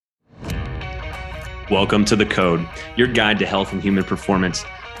Welcome to The Code, your guide to health and human performance.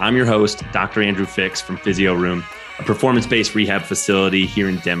 I'm your host, Dr. Andrew Fix from Physio Room, a performance-based rehab facility here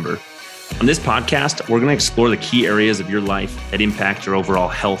in Denver. On this podcast, we're going to explore the key areas of your life that impact your overall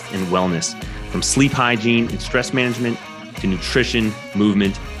health and wellness, from sleep hygiene and stress management to nutrition,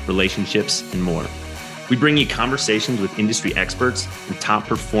 movement, relationships, and more. We bring you conversations with industry experts and top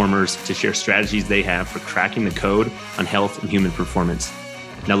performers to share strategies they have for cracking the code on health and human performance.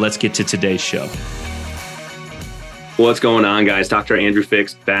 Now let's get to today's show. What's going on, guys? Dr. Andrew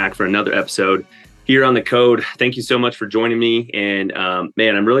Fix back for another episode here on The Code. Thank you so much for joining me. And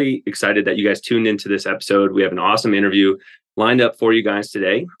man, I'm really excited that you guys tuned into this episode. We have an awesome interview lined up for you guys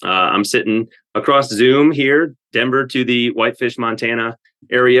today. I'm sitting across Zoom here, Denver to the Whitefish, Montana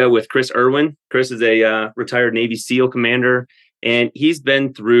area with Chris Irwin. Chris is a retired Navy SEAL commander, and he's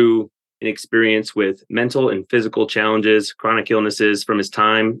been through an experience with mental and physical challenges, chronic illnesses from his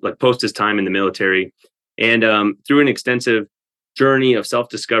time, like post his time in the military. And through an extensive journey of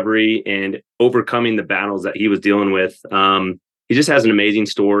self-discovery and overcoming the battles that he was dealing with, he just has an amazing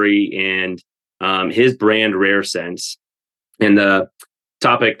story, and his brand, Rare Sense, and the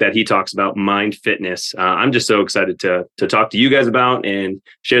topic that he talks about, mind fitness. I'm just so excited to talk to you guys about and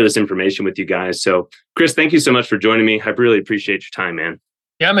share this information with you guys. So, Chris, thank you so much for joining me. I really appreciate your time, man.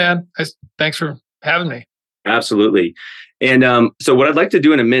 Yeah, man. Thanks for having me. Absolutely. And so what I'd like to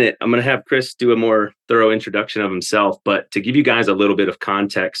do in a minute, I'm going to have Chris do a more thorough introduction of himself. But to give you guys a little bit of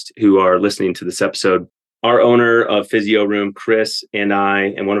context who are listening to this episode, our owner of Physio Room, Chris, and I,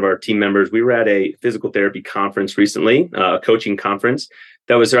 and one of our team members, we were at a physical therapy conference recently, a coaching conference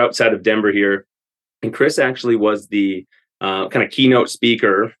that was outside of Denver here. And Chris actually was the kind of keynote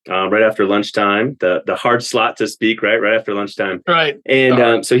speaker right after lunchtime, the hard slot to speak right after lunchtime. Right.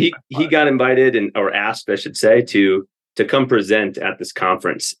 And so he got invited or asked, I should say, to come present at this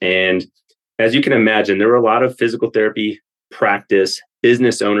conference. And as you can imagine, there were a lot of physical therapy practice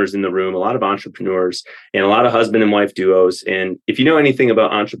business owners in the room, a lot of entrepreneurs, and a lot of husband and wife duos. And if you know anything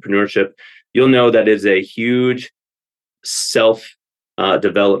about entrepreneurship, you'll know that it's a huge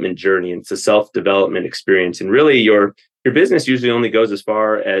self-development journey. It's a self-development experience. And really, your business usually only goes as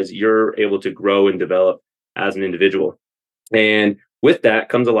far as you're able to grow and develop as an individual. And with that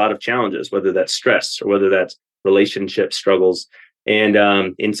comes a lot of challenges, whether that's stress or whether that's relationship struggles, and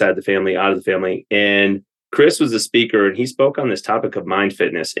inside the family, out of the family. And Chris was the speaker, and he spoke on this topic of mind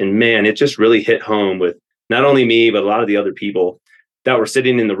fitness. And man, it just really hit home with not only me, but a lot of the other people that were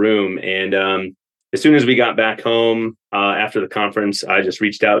sitting in the room. And as soon as we got back home after the conference, I just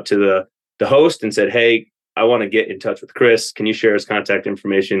reached out to the host and said, "Hey, I want to get in touch with Chris. Can you share his contact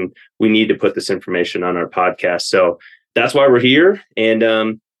information? We need to put this information on our podcast." So that's why we're here.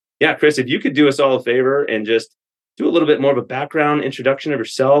 And yeah, Chris, if you could do us all a favor and just do a little bit more of a background introduction of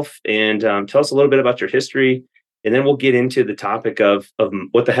yourself and tell us a little bit about your history. And then we'll get into the topic of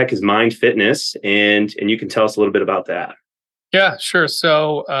what the heck is mind fitness. And you can tell us a little bit about that. Yeah, sure.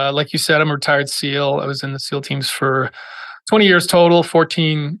 So like you said, I'm a retired SEAL. I was in the SEAL teams for 20 years total,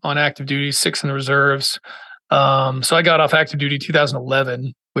 14 on active duty, 6 in the reserves. So I got off active duty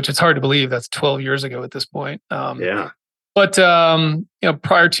 2011, which it's hard to believe that's 12 years ago at this point. Yeah. But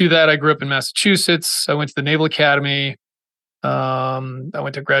prior to that, I grew up in Massachusetts. I went to the Naval Academy. I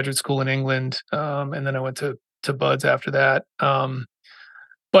went to graduate school in England, and then I went to BUD/S after that.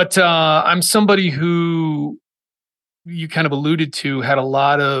 But I'm somebody who you kind of alluded to had a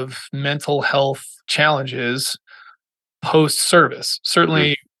lot of mental health challenges post-service.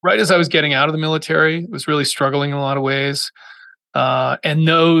 Certainly, right as I was getting out of the military, was really struggling in a lot of ways, and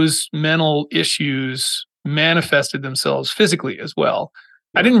those mental issues manifested themselves physically as well.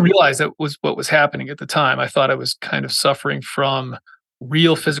 I didn't realize that was what was happening at the time. I thought I was kind of suffering from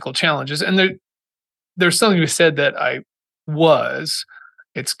real physical challenges. And there's something to be said that I was.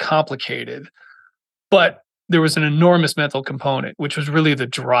 It's complicated. But there was an enormous mental component, which was really the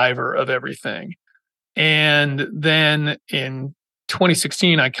driver of everything. And then in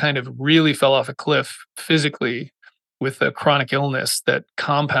 2016, I kind of really fell off a cliff physically with a chronic illness that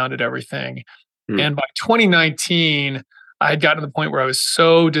compounded everything. And by 2019, I had gotten to the point where I was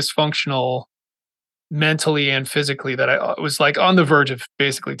so dysfunctional mentally and physically that I was like on the verge of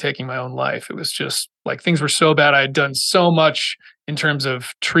basically taking my own life. It was just like things were so bad. I had done so much in terms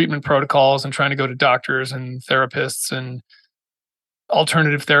of treatment protocols and trying to go to doctors and therapists and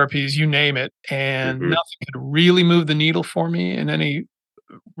alternative therapies, you name it. And nothing could really move the needle for me in any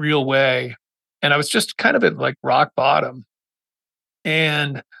real way. And I was just kind of at like rock bottom.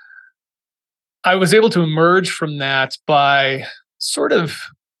 And I was able to emerge from that by sort of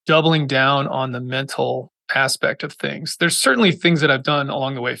doubling down on the mental aspect of things. There's certainly things that I've done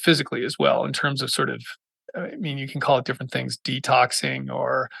along the way physically as well, in terms of sort of, I mean, you can call it different things, detoxing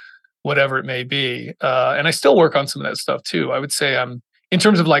or whatever it may be. And I still work on some of that stuff too. I would say in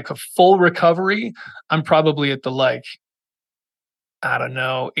terms of like a full recovery, I'm probably at the like, I don't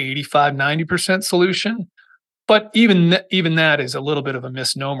know, 85, 90% solution. But even that is a little bit of a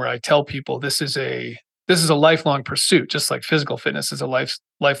misnomer. I tell people this is a lifelong pursuit, just like physical fitness is a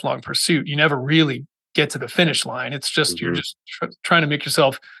lifelong pursuit. You never really get to the finish line. It's just you're Hmm. just trying to make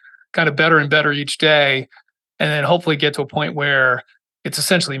yourself kind of better and better each day, and then hopefully get to a point where it's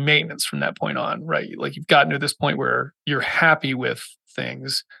essentially maintenance from that point on, right? Like you've gotten to this point where you're happy with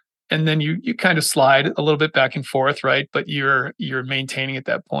things, and then you kind of slide a little bit back and forth, right? But you're maintaining at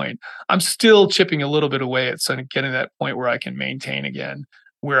that point. I'm still chipping a little bit away at sort of getting to that point where I can maintain again,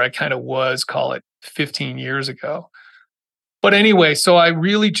 where I kind of was, call it 15 years ago. But anyway, so I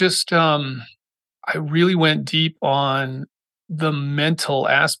really went deep on the mental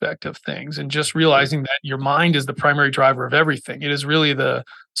aspect of things, and just realizing that your mind is the primary driver of everything. It is really the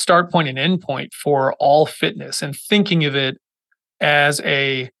start point and end point for all fitness, and thinking of it as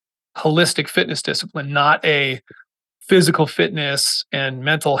a holistic fitness discipline, not a physical fitness and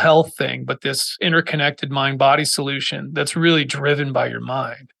mental health thing, but this interconnected mind body solution that's really driven by your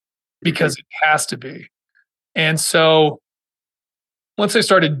mind, Hmm. because it has to be. And so once I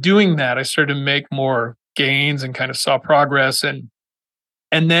started doing that, I started to make more gains and kind of saw progress. And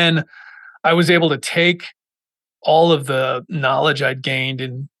then I was able to take all of the knowledge I'd gained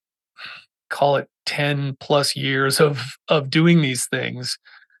in, call it 10 plus years of doing these things,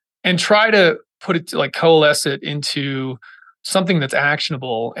 and try to put it, like coalesce it into something that's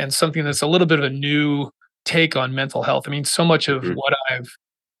actionable and something that's a little bit of a new take on mental health. I mean, so much of Hmm.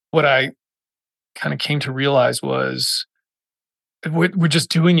 what I kind of came to realize was we're just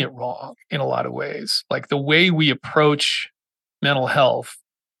doing it wrong in a lot of ways. Like the way we approach mental health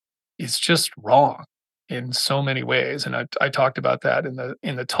is just wrong in so many ways. And I talked about that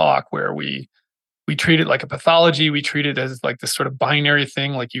in the talk, where we treat it like a pathology. We treat it as like this sort of binary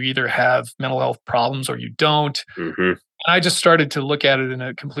thing, like you either have mental health problems or you don't. Hmm. And I just started to look at it in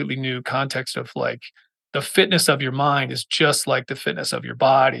a completely new context of like, the fitness of your mind is just like the fitness of your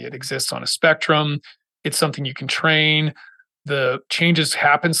body. It exists on a spectrum. It's something you can train. The changes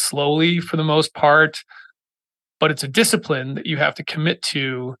happen slowly for the most part, but it's a discipline that you have to commit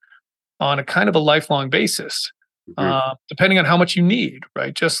to on a kind of a lifelong basis, Hmm. depending on how much you need,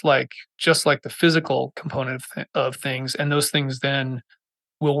 right? Just like the physical component of things, and those things then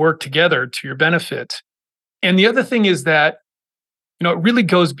will work together to your benefit. And the other thing is that, it really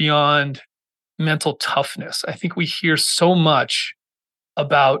goes beyond mental toughness. I think we hear so much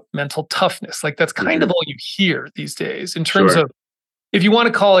about mental toughness, like that's kind Hmm. of all you hear these days in terms Sure. of, if you want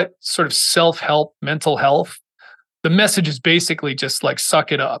to call it sort of self-help mental health. The message is basically just like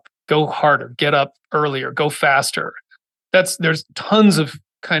suck it up, go harder, get up earlier, go faster. There's tons of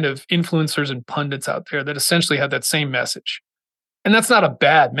kind of influencers and pundits out there that essentially have that same message. And that's not a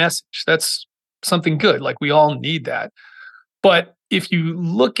bad message. That's something good. Like we all need that. But if you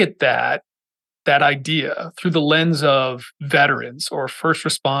look at that idea through the lens of veterans or first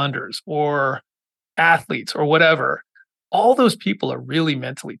responders or athletes or whatever, all those people are really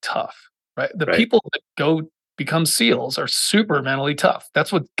mentally tough, right? The Right. people that go become SEALs are super mentally tough.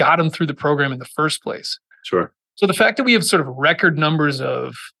 That's what got them through the program in the first place. Sure. So the fact that we have sort of record numbers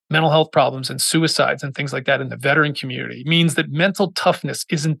of mental health problems and suicides and things like that in the veteran community means that mental toughness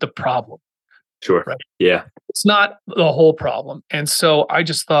isn't the problem, Sure. right? Yeah. It's not the whole problem. And so I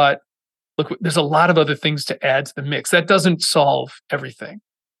just thought, look, there's a lot of other things to add to the mix. That doesn't solve everything.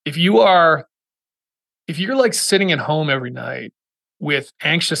 If you are if you're like sitting at home every night with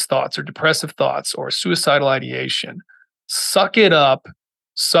anxious thoughts or depressive thoughts or suicidal ideation, suck it up,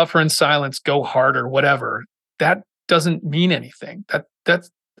 suffer in silence, go harder, whatever. That doesn't mean anything. That's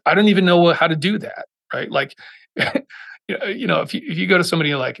I don't even know how to do that, right? Like, if you go to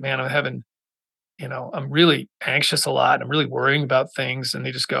somebody like, man, I'm really anxious a lot. I'm really worrying about things, and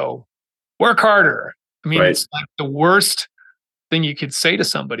they just go, work harder. I mean, Right. it's like the worst thing you could say to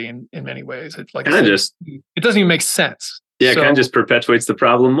somebody in many ways. It's like I Kind of said, just, it doesn't even make sense. yeah, kind of So, just perpetuates the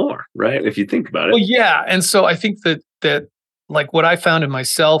problem more, right? If you think about well, it. yeah, and so I think that like what I found in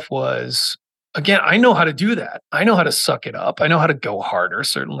myself was, again, I know how to do that. I know how to suck it up. I know how to go harder.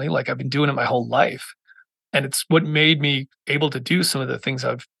 Certainly, like I've been doing it my whole life, and it's what made me able to do some of the things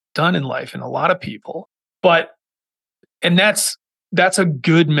I've done in life, and a lot of people. But and that's a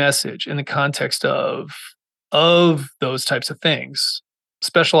good message in the context of those types of things,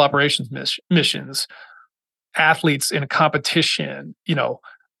 special operations missions, athletes in a competition,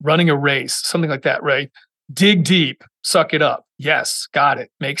 running a race, something like that, right? dig deep, suck it up. Yes, got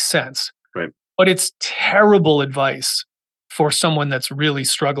it. Makes sense. Right. But it's terrible advice for someone that's really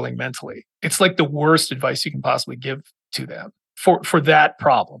struggling mentally. It's like the worst advice you can possibly give to them for that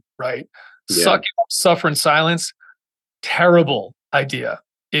problem, right? Yeah. Suck it up, suffer in silence. Terrible idea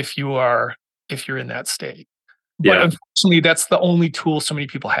if you're in that state. But Yeah. unfortunately, that's the only tool so many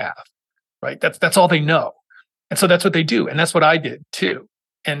people have, right? That's all they know. And so that's what they do. And that's what I did too.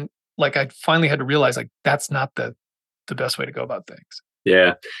 And like I finally had to realize like that's not the best way to go about things.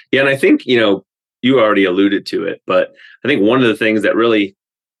 Yeah. Yeah. And I think, you already alluded to it, but I think one of the things that really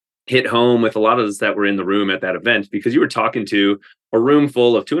hit home with a lot of us that were in the room at that event, because you were talking to a room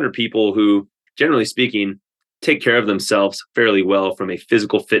full of 200 people who, generally speaking, take care of themselves fairly well from a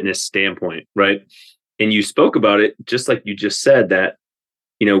physical fitness standpoint, right? And you spoke about it just like you just said that,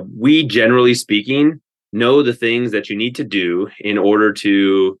 we generally speaking know the things that you need to do in order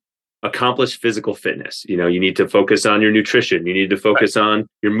to accomplish physical fitness. You need to focus on your nutrition. You need to focus on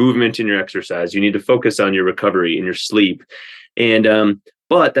your movement and your exercise. You need to focus on your recovery and your sleep. And,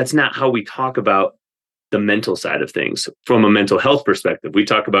 but that's not how we talk about the mental side of things from a mental health perspective. We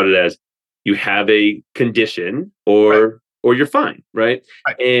talk about it as you have a condition or you're fine, right?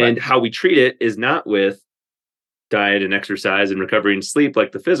 And how we treat it is not with diet and exercise and recovery and sleep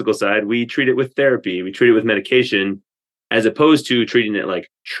like the physical side. We treat it with therapy. We treat it with medication, as opposed to treating it like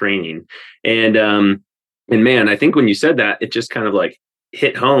training. And man, I think when you said that, it just kind of like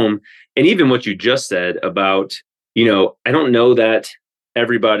hit home. And even what you just said about, I don't know that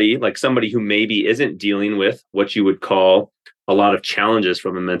everybody, like somebody who maybe isn't dealing with what you would call a lot of challenges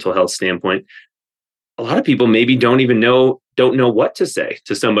from a mental health standpoint, a lot of people maybe don't know what to say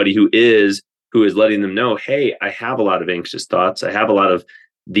to somebody who is letting them know, hey, I have a lot of anxious thoughts. I have a lot of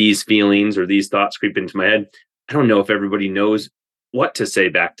these feelings or these thoughts creep into my head. I don't know if everybody knows what to say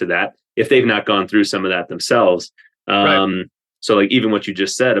back to that if they've not gone through some of that themselves. So like even what you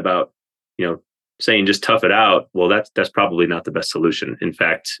just said about, saying just tough it out. Well, that's probably not the best solution. In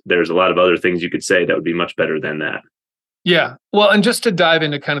fact, there's a lot of other things you could say that would be much better than that. Yeah. Well, and just to dive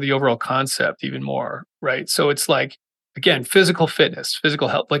into kind of the overall concept even more, right? So it's like, again, physical fitness, physical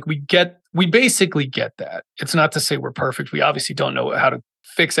health, like we basically get that. It's not to say we're perfect. We obviously don't know how to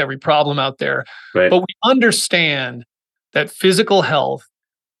fix every problem out there, but we understand that physical health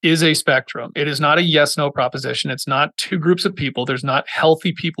is a spectrum. It is not a yes/no proposition. It's not two groups of people. There's not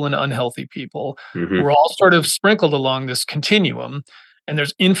healthy people and unhealthy people. Mm-hmm. We're all sort of sprinkled along this continuum, and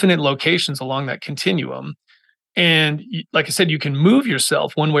there's infinite locations along that continuum. And like I said, you can move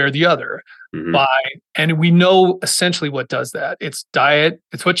yourself one way or the other and we know essentially what does that. It's diet,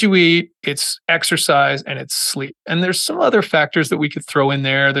 it's what you eat, it's exercise, and it's sleep. And there's some other factors that we could throw in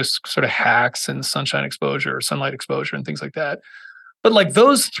there. There's sort of hacks and sunshine exposure or sunlight exposure and things like that. But like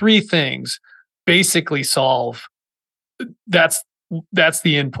those three things basically solve, that's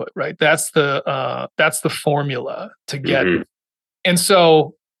the input, right? That's the formula to get. And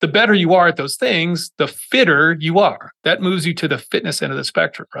so the better you are at those things, the fitter you are. That moves you to the fitness end of the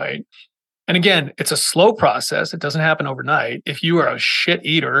spectrum, right? And again, it's a slow process. It doesn't happen overnight. If you are a shit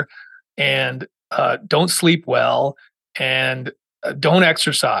eater and don't sleep well and don't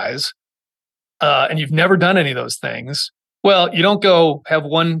exercise, and you've never done any of those things, well, you don't go have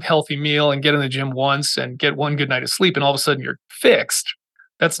one healthy meal and get in the gym once and get one good night of sleep and all of a sudden you're fixed.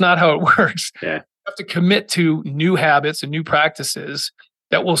 That's not how it works. Yeah. You have to commit to new habits and new practices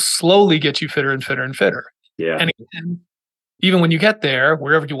that will slowly get you fitter and fitter and fitter. Yeah. And again, even when you get there,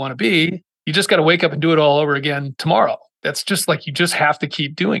 wherever you want to be, you just got to wake up and do it all over again tomorrow. That's just like, you just have to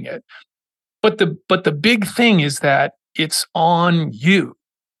keep doing it. But the big thing is that it's on you.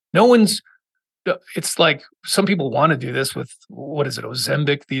 It's like some people want to do this with, what is it,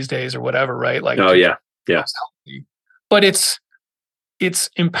 Ozempic these days or whatever, right? Like, oh yeah. Yeah. But it's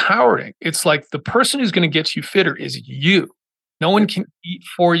empowering. It's like the person who's going to get you fitter is you. No one can eat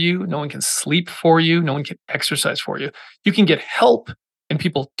for you. No one can sleep for you. No one can exercise for you. You can get help and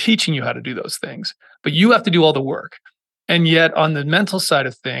people teaching you how to do those things, but you have to do all the work. And yet on the mental side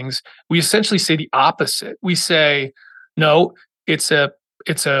of things, we essentially say the opposite. We say, no, it's a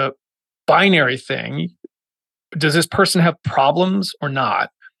binary thing. Does this person have problems or not?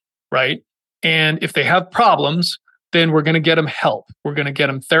 Right? And if they have problems, then we're going to get them help. We're going to get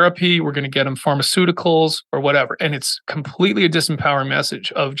them therapy. We're going to get them pharmaceuticals or whatever. And it's completely a disempowering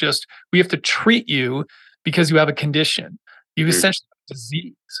message of just, we have to treat you because you have a condition. You essentially have a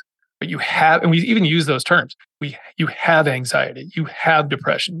disease, but you have, and we even use those terms. You have anxiety, you have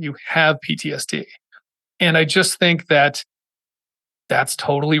depression, you have PTSD. And I just think that that's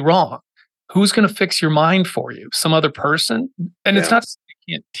totally wrong. Who's going to fix your mind for you? Some other person? And it's not, you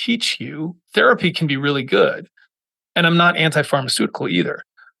can't teach you. Therapy can be really good. And I'm not anti-pharmaceutical either.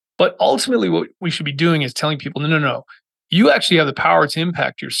 But ultimately, what we should be doing is telling people, no, no, no, you actually have the power to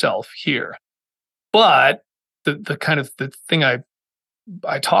impact yourself here. But the kind of the thing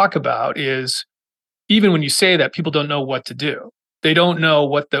I talk about is even when you say that, people don't know what to do. They don't know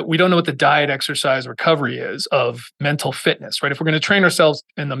we don't know what the diet, exercise, recovery is of mental fitness, right? If we're going to train ourselves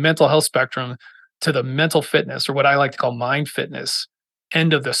in the mental health spectrum to the mental fitness, or what I like to call mind fitness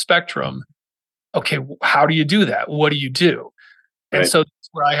end of the spectrum, okay, how do you do that? What do you do? And Right. so that's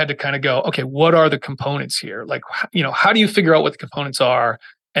where I had to kind of go, okay, what are the components here? Like, how do you figure out what the components are?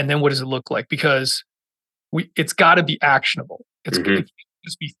 And then what does it look like? Because it's got to be actionable. It Hmm. can't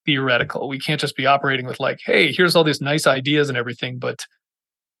just be theoretical. We can't just be operating with like, hey, here's all these nice ideas and everything, but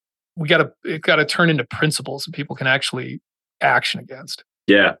it got to turn into principles that people can actually action against.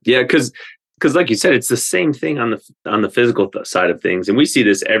 Yeah. Yeah. Because like you said, it's the same thing on the physical side of things, and we see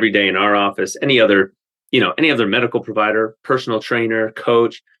this every day in our office. Any other medical provider, personal trainer,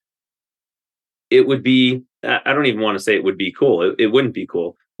 coach. It would be. I don't even want to say it would be cool. It wouldn't be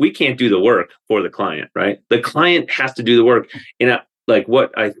cool. We can't do the work for the client, right? The client has to do the work. And like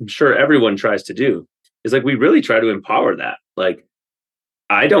what I'm sure everyone tries to do is like we really try to empower that. Like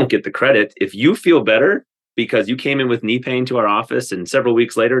I don't get the credit if you feel better because you came in with knee pain to our office and several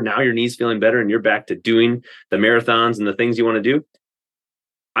weeks later now your knee's feeling better and you're back to doing the marathons and the things you want to do.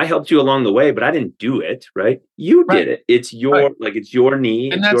 I helped you along the way, but I didn't do it, right? You Right. did it. It's Right. it's your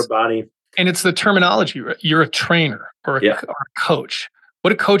knee, And it's your body. it's the terminology, right? You're a trainer or Yeah. or a coach. What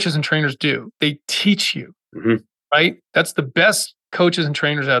do coaches and trainers do? They teach you, Hmm. right? That's the best coaches and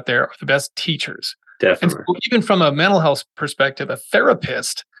trainers out there are the best teachers. And so Definitely. even from a mental health perspective, a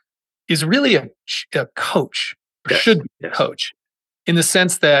therapist is really a coach, or Yes. should be a Yes. coach, in the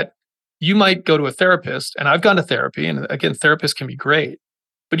sense that you might go to a therapist, and I've gone to therapy, and again, therapists can be great,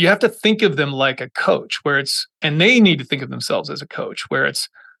 but you have to think of them like a coach, and they need to think of themselves as a coach, where it's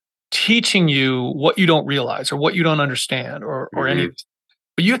teaching you what you don't realize or what you don't understand or any of Hmm. this.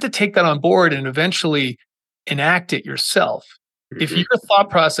 But you have to take that on board and eventually enact it yourself. If Hmm. your thought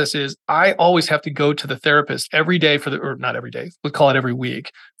process is, I always have to go to the therapist every day or not every day, we'll call it every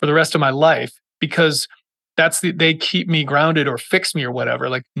week for the rest of my life, because they keep me grounded or fix me or whatever.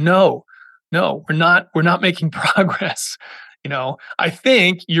 Like, no, no, we're not making progress. I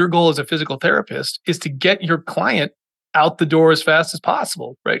think your goal as a physical therapist is to get your client out the door as fast as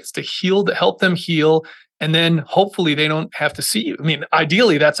possible, right? It's to heal, to help them heal. And then hopefully they don't have to see you. I mean,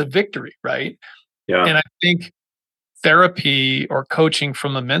 ideally, that's a victory, right? Yeah. And I think therapy or coaching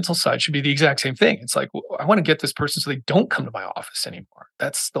from the mental side should be the exact same thing. It's like, I want to get this person so they don't come to my office anymore.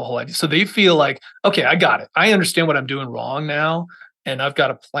 That's the whole idea. So they feel like, okay, I got it. I understand what I'm doing wrong now. And I've got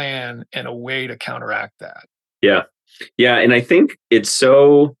a plan and a way to counteract that. Yeah. Yeah. And I think it's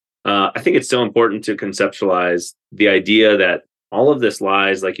so important to conceptualize the idea that all of this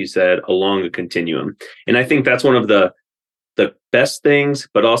lies, like you said, along a continuum. And I think that's one of the best things,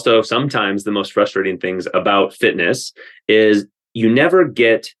 but also sometimes the most frustrating things about fitness is you never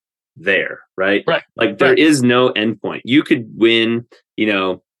get there, right? Right. Like there Right. is no endpoint. You could win,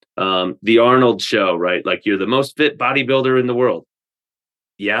 the Arnold show, right? Like you're the most fit bodybuilder in the world.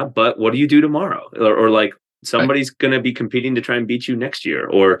 Yeah, but what do you do tomorrow? Or like Right. somebody's going to be competing to try and beat you next year.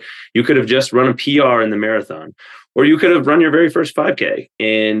 Or you could have just run a PR in the marathon, or you could have run your very first 5K.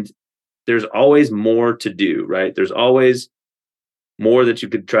 And there's always more to do, right? There's always more that you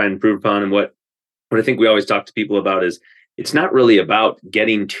could try and improve upon. And what I think we always talk to people about is it's not really about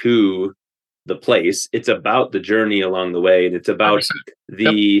getting to the place. It's about the journey along the way. And it's about 100%. Yep.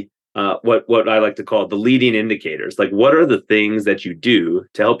 the what I like to call the leading indicators. Like what are the things that you do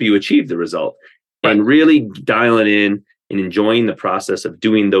to help you achieve the result? Right. And really dialing in and enjoying the process of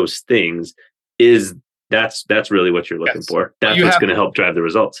doing those things is that's really what you're looking Yes. for. But That's what's going to help drive the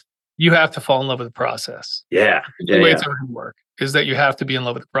results. you have to fall in love with the process. Yeah. The Yeah. only way Yeah. it's ever going to work is that you have to be in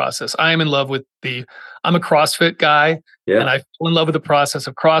love with the process. I am in love with I'm a CrossFit guy, Yeah. and I fell in love with the process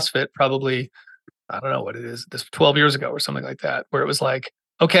of CrossFit probably, I don't know what it is, this 12 years ago or something like that, where it was like,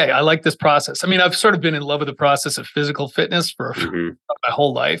 okay, I like this process. I mean, I've sort of been in love with the process of physical fitness for Hmm. my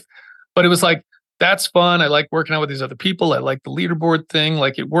whole life, but it was like, that's fun. I like working out with these other people. I like the leaderboard thing.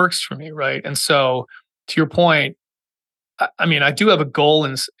 Like it works for me. Right. And so to your point, I mean, I do have a goal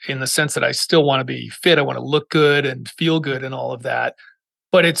in the sense that I still want to be fit. I want to look good and feel good and all of that.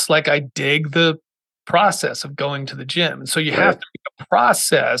 But it's like I dig the process of going to the gym. And so you have Right. to make a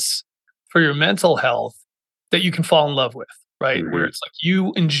process for your mental health that you can fall in love with, right? Where Hmm. it's like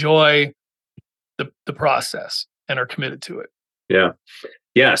you enjoy the process and are committed to it. Yeah.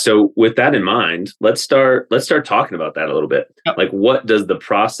 Yeah. So with that in mind, let's start talking about that a little bit. Yep. Like, what does the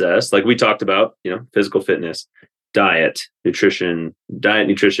process, like we talked about, physical fitness, diet, nutrition,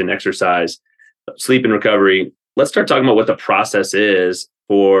 exercise, sleep and recovery. Let's start talking about what the process is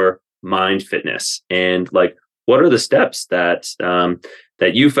for mind fitness, and like what are the steps that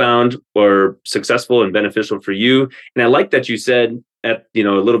you found were successful and beneficial for you. And I like that you said at a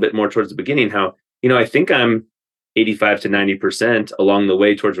little bit more towards the beginning how I think I'm 85 to 90% along the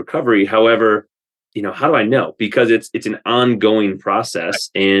way towards recovery. However, how do I know? Because it's an ongoing process,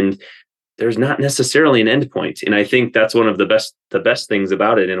 and there's not necessarily an endpoint. And I think that's one of the best things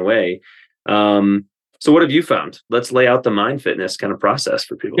about it in a way. So what have you found? Let's lay out the mind fitness kind of process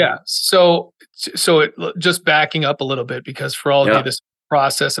for people. Yeah. So just backing up a little bit, because for all of you, Yeah. this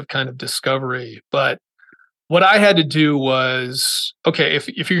process of kind of discovery, but what I had to do was, okay, if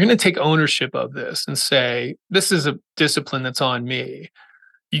you're going to take ownership of this and say, this is a discipline that's on me,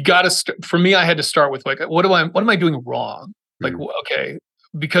 you got to, for me, I had to start with like, what am I doing wrong? Like, Mm. okay,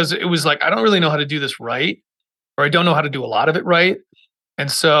 because it was like, I don't really know how to do this right, or I don't know how to do a lot of it right. And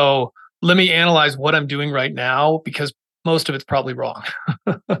so let me analyze what I'm doing right now, because most of it's probably wrong.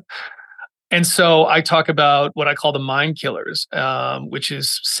 And so I talk about what I call the mind killers, which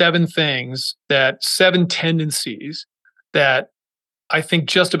is seven tendencies that I think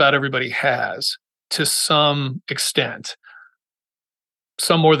just about everybody has to some extent,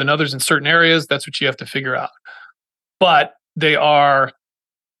 some more than others in certain areas. That's what you have to figure out. But they are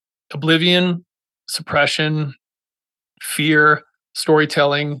oblivion, suppression, fear,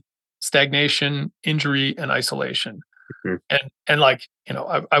 storytelling, stagnation, injury, and isolation. Mhm. And like,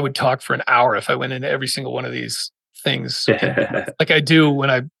 I would talk for an hour if I went into every single one of these things, like I do when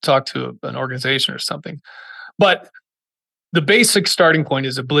I talk to an organization or something. But the basic starting point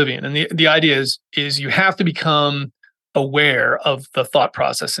is oblivion. And the idea is you have to become aware of the thought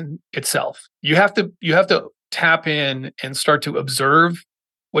process in itself. You have to tap in and start to observe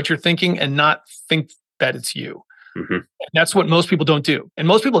what you're thinking and not think that it's you. Mhm. And that's what most people don't do. And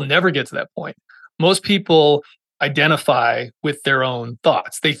most people never get to that point. Most people identify with their own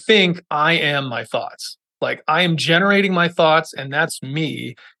thoughts. They think I am my thoughts. Like I am generating my thoughts and that's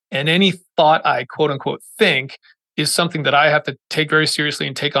me. And any thought I quote unquote think is something that I have to take very seriously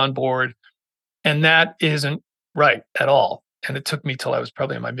and take on board. And that isn't right at all. And it took me till I was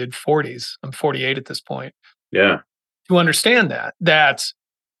probably in my mid 40s. I'm 48 at this point Yeah. to understand that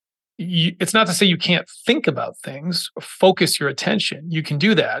it's not to say you can't think about things or focus your attention. You can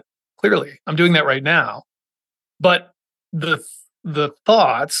do that. Clearly, I'm doing that right now. But the the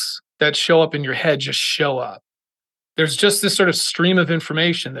thoughts that show up in your head just show up. There's just this sort of stream of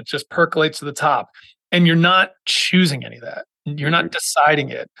information that just percolates to the top, and you're not choosing any of that. You're Mhm. not deciding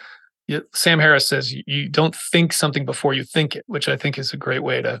it. Sam Harris says you don't think something before you think it, which I think is a great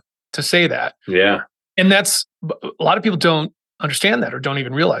way to say that. Yeah. And that's a lot of people don't understand that or don't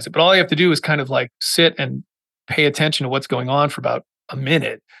even realize it. But all you have to do is kind of like sit and pay attention to what's going on for about a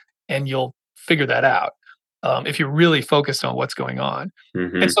minute, and you'll figure that out if you're really focused on what's going on.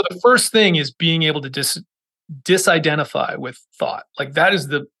 And Mhm. so the first thing is being able to disidentify with thought. Like that is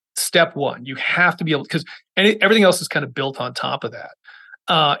the step one. You have to be able, because everything else is kind of built on top of that.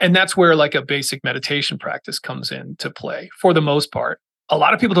 And that's where like a basic meditation practice comes into play for the most part. A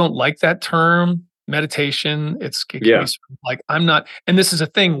lot of people don't like that term meditation. It can be Yeah. sort of like, I'm not, and this is a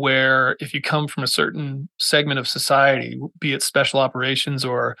thing where if you come from a certain segment of society, be it special operations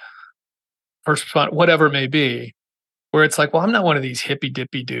or first responder, whatever it may be, where it's like, well, I'm not one of these hippy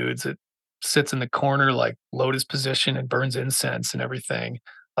dippy dudes that sits in the corner like lotus position and burns incense and everything.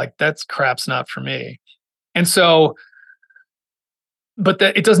 Like that's crap's not for me. And so, but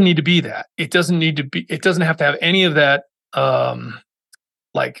that it doesn't need to be that. It doesn't need to be, it doesn't have to have any of that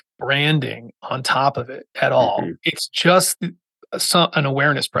like branding on top of it at all. Mhm. It's just an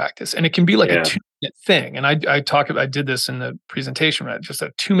awareness practice. And it can be like a Yeah. 2-minute thing. And I did this in the presentation, right? Just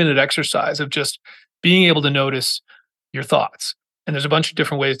a 2-minute exercise of just being able to notice your thoughts. And there's a bunch of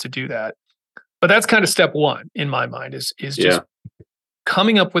different ways to do that. But that's kind of step one in my mind is just Yeah.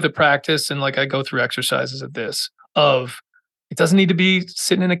 coming up with a practice. And like I go through exercises of this, of it doesn't need to be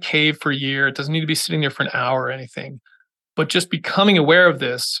sitting in a cave for a year. It doesn't need to be sitting there for an hour or anything, but just becoming aware of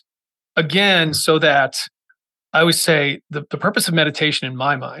this again, so that I always say the purpose of meditation in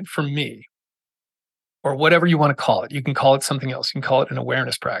my mind, for me, or whatever you want to call it, you can call it something else, you can call it an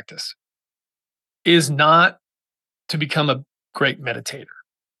awareness practice, is not to become a great meditator.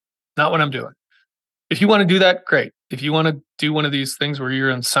 Not what I'm doing. If you want to do that, great. If you want to do one of these things where you're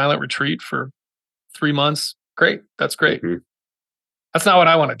in silent retreat for 3 months, great. That's great. Mhm. That's not what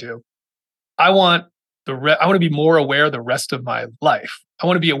I want to do. I want I want to be more aware the rest of my life. I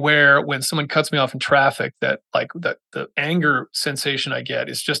want to be aware when someone cuts me off in traffic that the anger sensation I get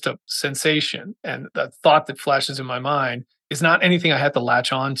is just a sensation, and the thought that flashes in my mind is not anything I have to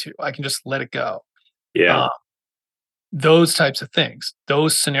latch on to. I can just let it go. Yeah. Uh, those types of things,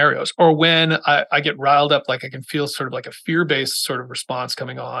 those scenarios, or when I get riled up, like I can feel sort of like a fear-based sort of response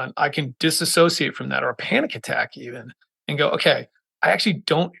coming on, I can disassociate from that, or a panic attack even, and go, okay, I actually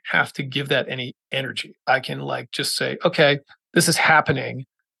don't have to give that any energy. I can like just say, okay, this is happening,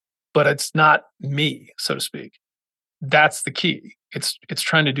 but it's not me, so to speak. That's the key. It's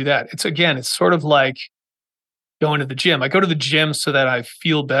trying to do that. It's sort of like going to the gym. I go to the gym so that I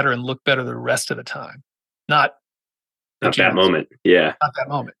feel better and look better the rest of the time, not the Not that gym, moment. Yeah. not that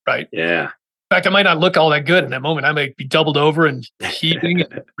moment, right? Yeah. In fact, I might not look all that good in that moment. I may be doubled over and heaving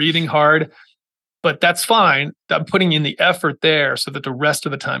and breathing hard, but that's fine. I'm putting in the effort there so that the rest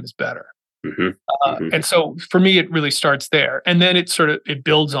of the time is better. Hmm. Hmm. And so for me, it really starts there, and then it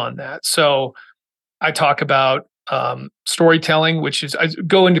builds on that. So I talk about storytelling, which is I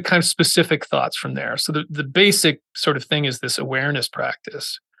go into kind of specific thoughts from there. So the basic sort of thing is this awareness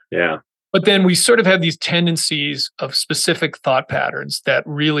practice. Yeah. But then we sort of have these tendencies of specific thought patterns that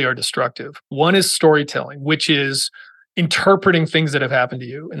really are destructive. One is storytelling, which is interpreting things that have happened to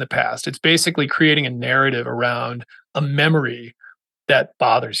you in the past. It's basically creating a narrative around a memory that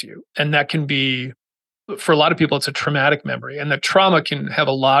bothers you. And that can be, for a lot of people, it's a traumatic memory. And the trauma can have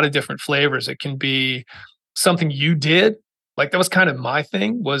a lot of different flavors. It can be something you did. Like that was kind of my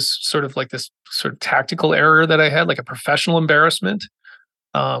thing, was sort of like this sort of tactical error that I had, like a professional embarrassment,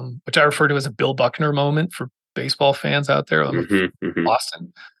 which I refer to as a Bill Buckner moment for baseball fans out there. I'm Hmm. from Hmm.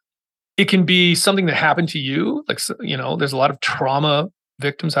 Boston. It can be something that happened to you. Like, there's a lot of trauma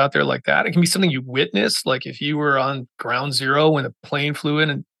victims out there like that. It can be something you witnessed, like if you were on ground zero when a plane flew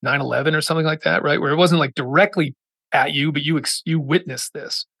in 9/11 or something like that, right? Where it wasn't like directly at you, but you witnessed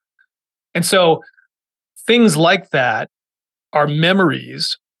this. And so things like that are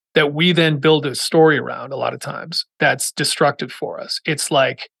memories that we then build a story around a lot of times that's destructive for us. It's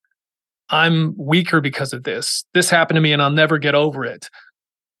like, I'm weaker because of this. This happened to me and I'll never get over it.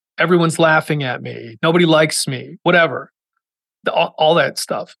 Everyone's laughing at me. Nobody likes me, whatever, all that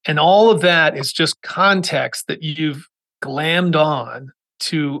stuff. And all of that is just context that you've glammed on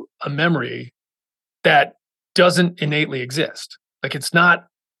to a memory that doesn't innately exist. Like it's not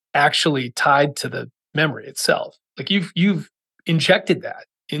actually tied to the memory itself. Like you've injected that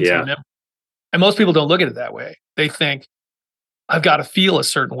into the Yeah. memory. And most people don't look at it that way. They think, I've got to feel a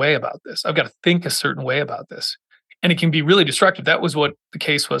certain way about this. I've got to think a certain way about this. And it can be really destructive. That was what the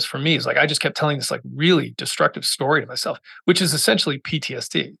case was for me. Is like I just kept telling this like really destructive story to myself, which is essentially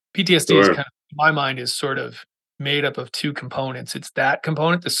PTSD. PTSD is Sure. kind of, in my mind, is sort of made up of two components. It's that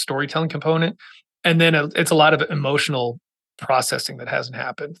component, the storytelling component, and then it's a lot of emotional processing that hasn't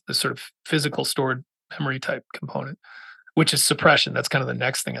happened, the sort of physical stored memory type component, which is suppression. That's kind of the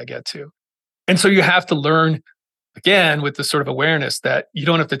next thing I get to. And so you have to learn, again, with the sort of awareness that you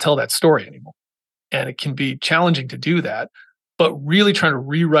don't have to tell that story anymore. And it can be challenging to do that, but really trying to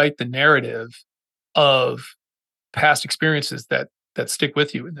rewrite the narrative of past experiences that stick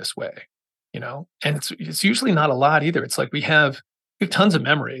with you in this way, And it's usually not a lot either. It's like we have tons of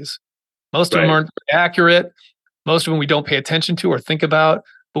memories. Most of them Right. aren't accurate. Most of them we don't pay attention to or think about,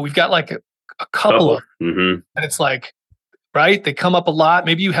 but we've got like a couple of them. Hmm. And it's like, right? They come up a lot.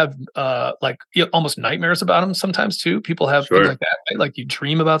 Maybe you have almost nightmares about them sometimes too. People have things Sure. like that, right? Like you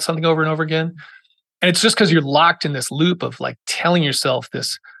dream about something over and over again. And it's just because you're locked in this loop of like telling yourself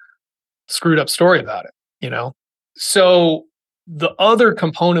this screwed up story about it. So the other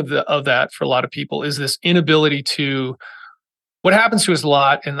component of that for a lot of people is this inability to, what happens to us a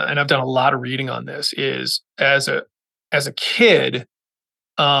lot, and I've done a lot of reading on this, is as a kid,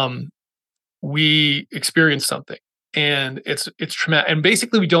 we experience something and it's traumatic. And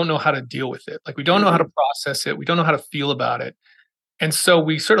basically we don't know how to deal with it. Like we don't know how to Hmm. process it. We don't know how to feel about it. And so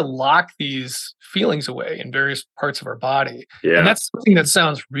we sort of lock these feelings away in various parts of our body. And Yeah. that's something that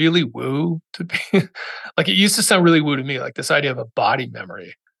sounds really woo to me. Like it used to sound really woo to me, like this idea of a body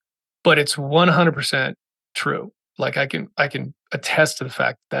memory, but it's 100% true. Like I can attest to the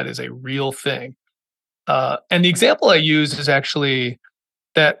fact that is a real thing. And the example I use is actually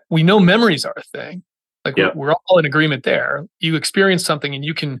that we know memories are a thing. Like Yeah. we're all in agreement there. You experience something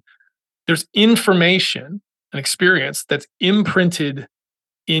and there's information and experience that's imprinted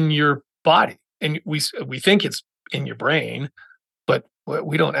in your body. And we think it's in your brain, but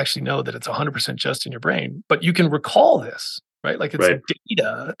we don't actually know that it's 100% just in your brain. But you can recall this, right? Like it's Right.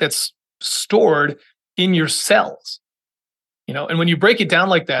 data that's stored in your cells, And when you break it down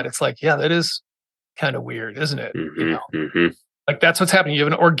like that, it's like, yeah, that is kind of weird, isn't it? You Hmm. know, Hmm. like that's what's happening. You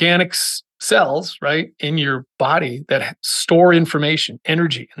have an organic cells, right, in your body that store information,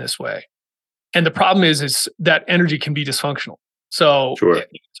 energy in this way. And the problem is that energy can be dysfunctional. So Sure.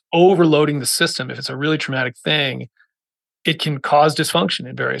 it's overloading the system. If it's a really traumatic thing, it can cause dysfunction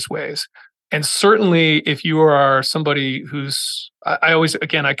in various ways. And certainly, if you are somebody who's, I always,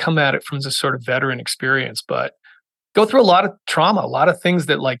 again, I come at it from this sort of veteran experience, but go through a lot of trauma, a lot of things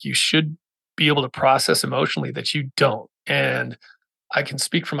that like you should be able to process emotionally that you don't. And I can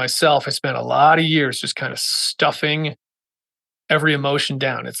speak for myself. I spent a lot of years just kind of stuffing every emotion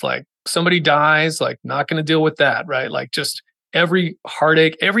down. It's like somebody dies, like not going to deal with that, right? Like just every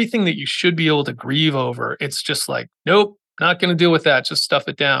heartache, everything that you should be able to grieve over, it's just like, nope, not going to deal with that. Just stuff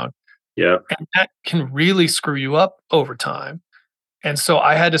it down. Yeah. And that can really screw you up over time. And so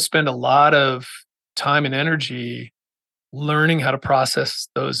I had to spend a lot of time and energy learning how to process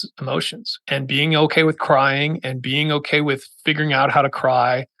those emotions and being okay with crying and being okay with figuring out how to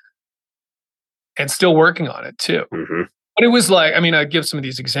cry and still working on it too. Hmm. But it was like, I mean, I give some of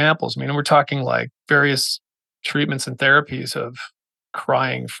these examples. I mean, we're talking like various treatments and therapies of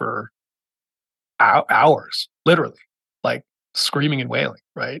crying for hours, literally, like screaming and wailing,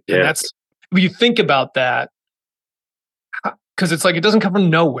 right? And Yeah. that's when you think about that, because it's like it doesn't come from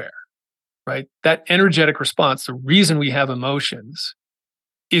nowhere, right? That energetic response, the reason we have emotions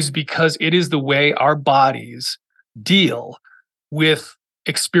is because it is the way our bodies deal with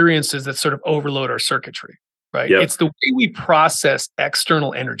experiences that sort of overload our circuitry, right? Yep. It's the way we process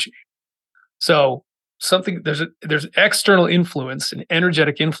external energy. So something there's external influence, an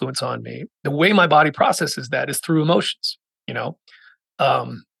energetic influence on me. The way my body processes that is through emotions, you know.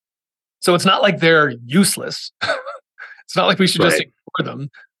 Um, so it's not like they're useless. It's not like we should just Right. ignore them.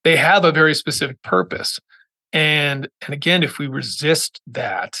 They have a very specific purpose. And again, if we resist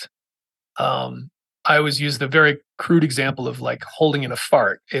that, I always use the very crude example of like holding in a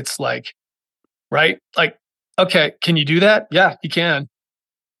fart. It's like, right? Like, okay, can you do that? Yeah, you can.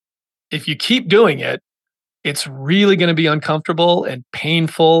 If you keep doing it, it's really going to be uncomfortable and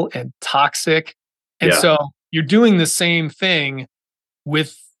painful and toxic. And Yeah. so you're doing the same thing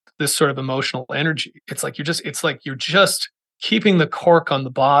with this sort of emotional energy. It's like you're just keeping the cork on the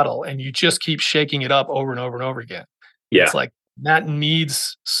bottle and you just keep shaking it up over and over and over again. It's Yeah. like that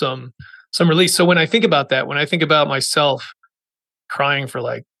needs some release. So when I think about that, when I think about myself crying for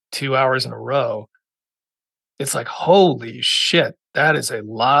like 2 hours in a row, it's like, holy shit, that is a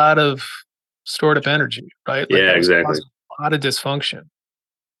lot of stored up energy, right? Like Yeah. that was Exactly. causing a lot of dysfunction.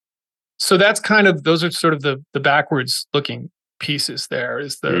 So that's kind of those are sort of the backwards looking pieces there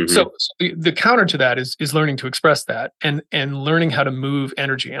is the Hmm. so the counter to that is learning to express that and learning how to move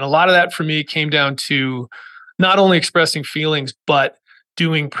energy. And a lot of that for me came down to not only expressing feelings, but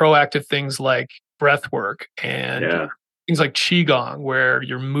doing proactive things like breath work and Yeah. things like qigong where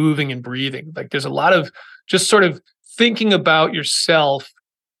you're moving and breathing. Like there's a lot of just sort of thinking about yourself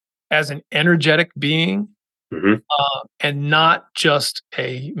as an energetic being Hmm. and not just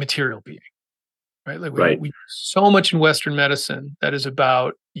a material being, right? Like Right. we so much in Western medicine that is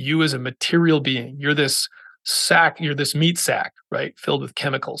about you as a material being. You're this sack, you're this meat sack, right? Filled with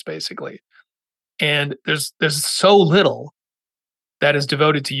chemicals, basically. And there's so little that is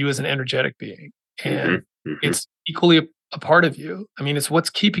devoted to you as an energetic being. Hmm. And Hmm. it's equally a part of you. I mean, it's what's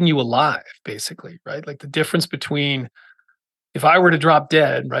keeping you alive, basically, right? Like the difference between if I were to drop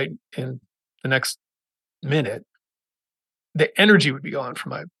dead, right, in the next minute, the energy would be gone from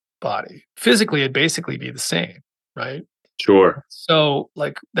my body. Physically, it'd basically be the same, right? Sure. So,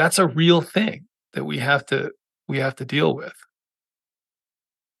 like, that's a real thing that we have to deal with.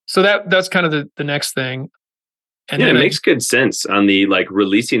 So that's kind of the next thing. And Yeah, then it I makes good sense on the like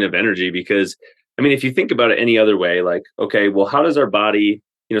releasing of energy because I mean, if you think about it any other way, like, okay, well, how does our body,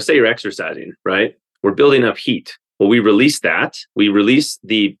 say you're exercising, right? We're building up heat. Well, we release that. We release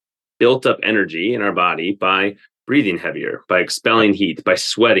the built up energy in our body by breathing heavier, by expelling heat, by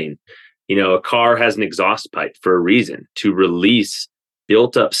sweating. A car has an exhaust pipe for a reason to release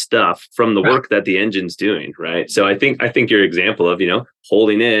built up stuff from the right, work that the engine's doing, right? So I think your example of,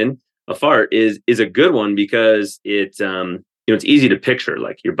 holding in a fart is a good one because it's easy to picture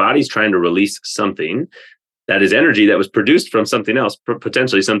like your body's trying to release something that is energy that was produced from something else,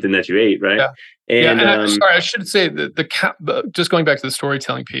 potentially something that you ate, right? yeah, yeah. And And sorry, I should say that just going back to the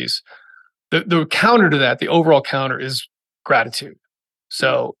storytelling piece, the counter to that, the overall counter is gratitude.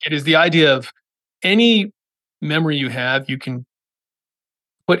 So it is the idea of any memory you have, you can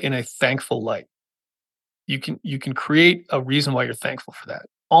put in a thankful light. You can create a reason why you're thankful for that. yeah,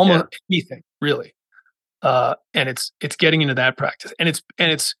 Almost anything, really. And it's getting into that practice. And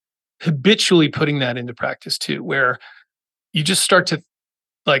it's habitually putting that into practice too, where you just start to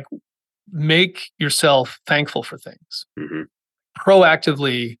like make yourself thankful for things. Mm-hmm.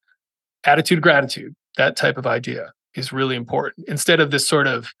 Proactively, attitude of gratitude, that type of idea is really important. Instead of this sort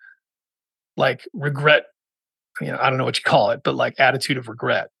of like regret, I don't know what you call it, but like attitude of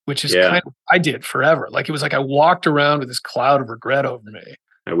regret, which is Yeah. kind of I did forever. Like it was like I walked around with this cloud of regret over me.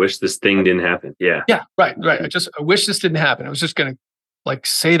 I wish this thing didn't happen. Yeah. Yeah, right. I wish this didn't happen. I was just gonna like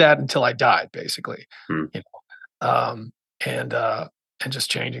say that until I died, basically. Mm. You know, and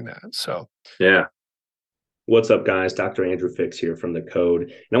just changing that. So Yeah. What's up, guys? Dr. Andrew Fix here from The Code.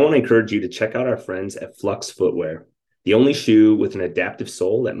 And I want to encourage you to check out our friends at Flux Footwear, the only shoe with an adaptive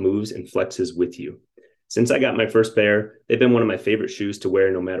sole that moves and flexes with you. Since I got my first pair, they've been one of my favorite shoes to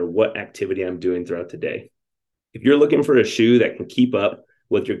wear no matter what activity I'm doing throughout the day. If you're looking for a shoe that can keep up,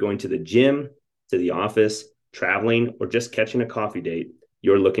 whether you're going to the gym, to the office, traveling, or just catching a coffee date,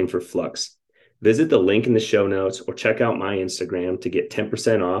 you're looking for Flux. Visit the link in the show notes or check out my Instagram to get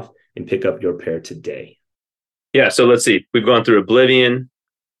 10% off and pick up your pair today. Yeah, so let's see. We've gone through oblivion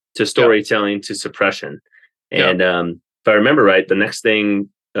to storytelling to suppression. And if I remember right, the next thing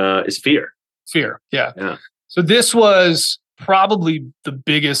is fear. Fear, yeah. So this was probably the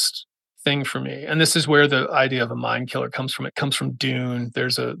biggest thing for me. And this is where the idea of a mind killer comes from. It comes from Dune.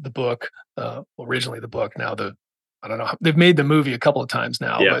 There's the book, originally the book, now I don't know, they've made the movie a couple of times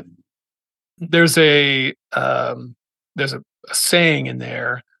now, but there's a saying in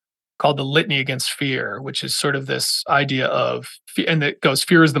there called the Litany Against Fear, which is sort of this idea of, and it goes,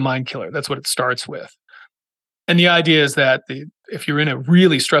 fear is the mind killer. That's what it starts with. And the idea is that if you're in a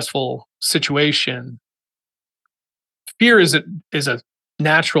really stressful situation, fear is a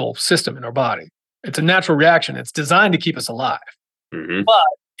natural system in our body. It's a natural reaction. It's designed to keep us alive. Mm-hmm. But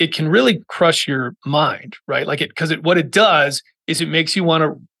it can really crush your mind, right? Like what it does is it makes you want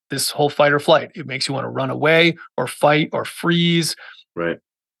to, this whole fight or flight, it makes you want to run away or fight or freeze. Right.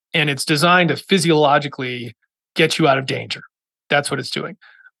 And it's designed to physiologically get you out of danger. That's what it's doing.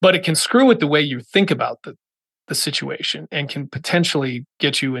 But it can screw with the way you think about the situation and can potentially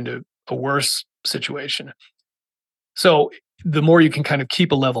get you into a worse situation. So the more you can kind of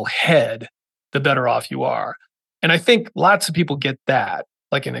keep a level head, the better off you are. And I think lots of people get that,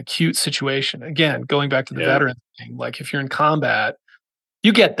 like an acute situation. Again, going back to the veteran thing, like if you're in combat,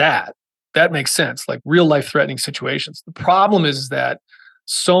 you get that. That makes sense, like real life threatening situations. The problem is that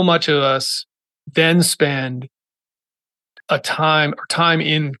so much of us then spend time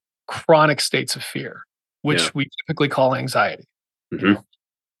in chronic states of fear, which we typically call anxiety. Mm-hmm. You know?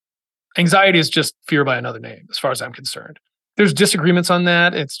 Anxiety is just fear by another name, as far as I'm concerned. There's disagreements on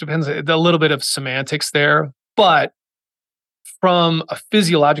that. It depends, a little bit of semantics there, but from a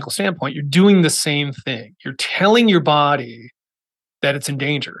physiological standpoint, you're doing the same thing. You're telling your body that it's in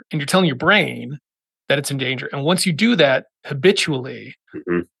danger, and you're telling your brain that it's in danger. And once you do that habitually,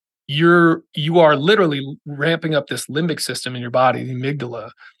 you are literally ramping up this limbic system in your body, the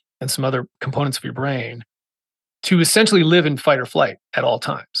amygdala, and some other components of your brain, to essentially live in fight or flight at all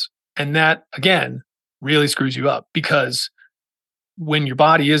times. And that, again, really screws you up, because when your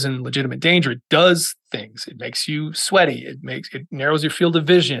body is in legitimate danger, it does things. It makes you sweaty. It narrows your field of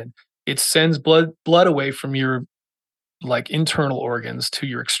vision. It sends blood away from your like internal organs to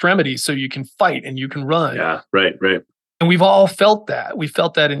your extremities, so you can fight and you can run. Yeah, right. And we've all felt that. We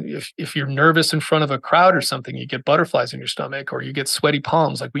felt that if you're nervous in front of a crowd or something, you get butterflies in your stomach or you get sweaty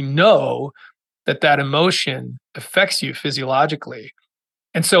palms. Like, we know that emotion affects you physiologically.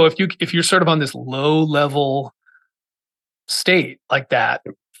 And so if you're sort of on this low level state like that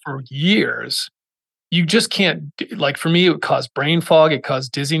for years, you just can't, like for me, it would cause brain fog, it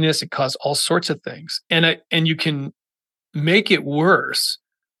caused dizziness, it caused all sorts of things. And you can make it worse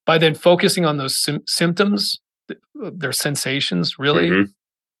by then focusing on those symptoms, their sensations really,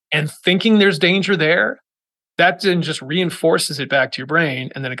 and thinking there's danger there. That then just reinforces it back to your brain,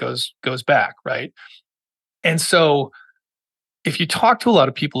 and then it goes back, right? And so if you talk to a lot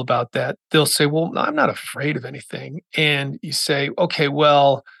of people about that, they'll say, well, I'm not afraid of anything. And you say, okay,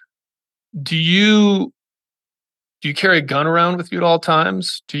 well, do you carry a gun around with you at all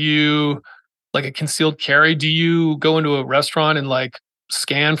times? Do you, like a concealed carry? Do you go into a restaurant and like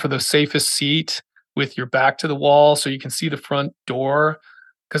scan for the safest seat with your back to the wall so you can see the front door?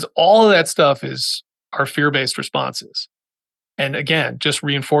 Because all of that stuff are fear-based responses. And again, just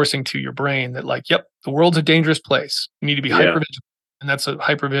reinforcing to your brain that, like, yep, the world's a dangerous place. You need to be hypervigilant, and that's a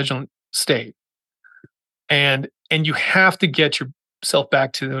hypervigilant state. And you have to get yourself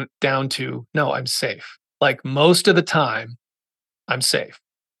back down to, no, I'm safe. Like, most of the time, I'm safe.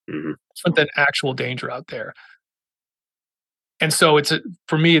 Different than actual danger out there. And so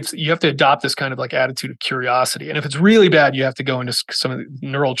for me, you have to adopt this kind of like attitude of curiosity. And if it's really bad, you have to go into some of the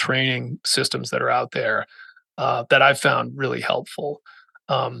neural training systems that are out there that I've found really helpful.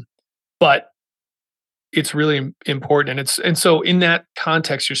 But it's really important. And so in that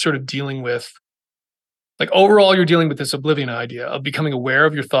context, you're sort of dealing with, like, overall, you're dealing with this oblivion idea of becoming aware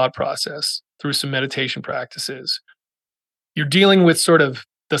of your thought process through some meditation practices. You're dealing with sort of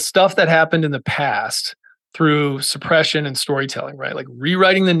the stuff that happened in the past through suppression and storytelling, right? Like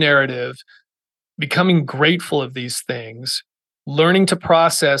rewriting the narrative, becoming grateful of these things, learning to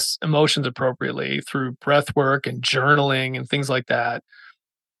process emotions appropriately through breath work and journaling and things like that.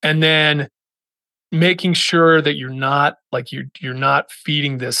 And then making sure that you're not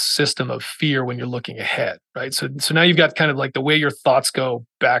feeding this system of fear when you're looking ahead, right? So now you've got kind of like the way your thoughts go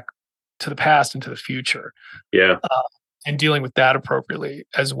back to the past and to the future, Yeah. and dealing with that appropriately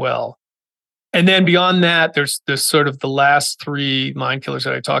as well. And then beyond that, there's sort of the last three mind killers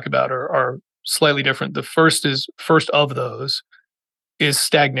that I talk about are slightly different. The first of those is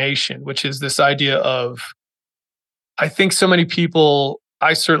stagnation, which is this idea of, I think so many people,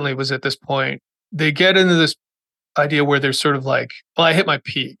 I certainly was at this point, they get into this idea where they're sort of like, well, I hit my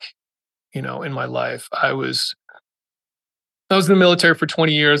peak, in my life. I was in the military for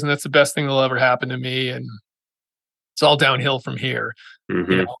 20 years, and that's the best thing that'll ever happen to me. And it's all downhill from here, you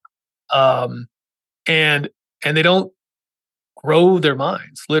Hmm. know. Um, and they don't grow their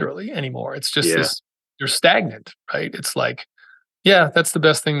minds literally anymore. It's just Yeah. this, you're stagnant, right? It's like, yeah, that's the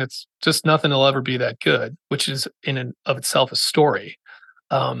best thing. That's just nothing will ever be that good, which is in and of itself a story.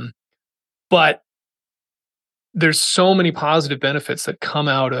 Um, but there's so many positive benefits that come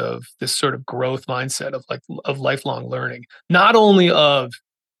out of this sort of growth mindset of lifelong learning, not only of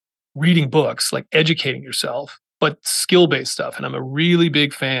reading books, like educating yourself, but skill-based stuff. And I'm a really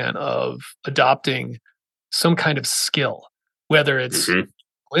big fan of adopting some kind of skill, whether it's Hmm.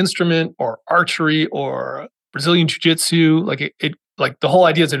 instrument or archery or Brazilian jiu-jitsu. Like it like the whole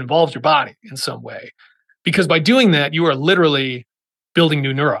idea is it involves your body in some way. Because by doing that, you are literally building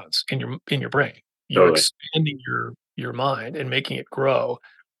new neurons in your brain. You're Totally. expanding your mind and making it grow.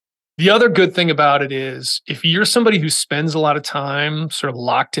 The other good thing about it is if you're somebody who spends a lot of time sort of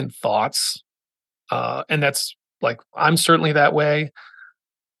locked in thoughts, and that's like, I'm certainly that way.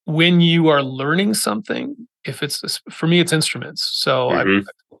 When you are learning something, if it's, for me, it's instruments. So I Hmm.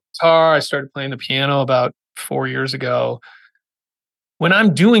 guitar, I started playing the piano about 4 years ago. When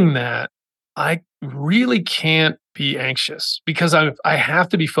I'm doing that, I really can't be anxious because I have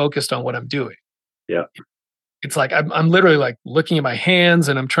to be focused on what I'm doing. Yeah. It's like I'm literally like looking at my hands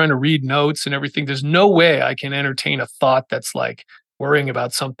and I'm trying to read notes and everything. There's no way I can entertain a thought that's like worrying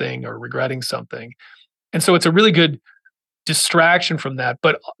about something or regretting something. And so it's a really good distraction from that,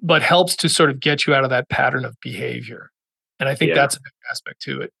 but helps to sort of get you out of that pattern of behavior. And I think Yeah. that's a big aspect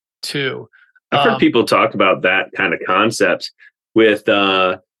to it too. I've heard Um, people talk about that kind of concept with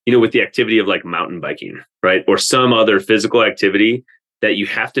with the activity of like mountain biking, right? Or some other physical activity that you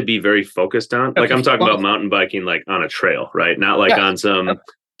have to be very focused on. have Like to I'm talking about focus. mountain biking like on a trail, right? Not like Yeah. on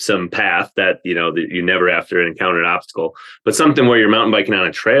some path that that you never have to encounter an obstacle, but something where you're mountain biking on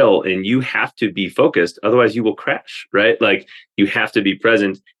a trail and you have to be focused, otherwise you will crash, right? Like you have to be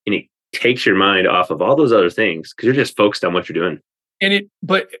present, and it takes your mind off of all those other things because you're just focused on what you're doing. And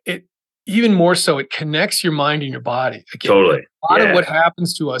it even more so, it connects your mind and your body again. And Totally. a lot of Yeah. what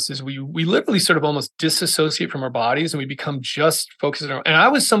happens to us is we literally sort of almost disassociate from our bodies and we become just focused on. And I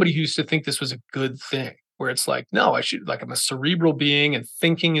was somebody who used to think this was a good thing, where it's like, no, I should, like, I'm a cerebral being and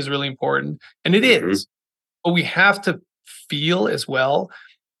thinking is really important, and it Hmm. is. But we have to feel as well,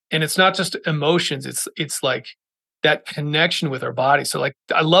 and it's not just emotions. It's like that connection with our body. So like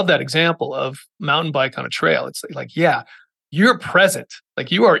I love that example of mountain bike on a trail. It's like, yeah, you're present.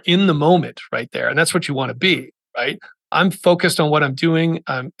 Like you are in the moment right there. And that's what you want to be, right? I'm focused on what I'm doing.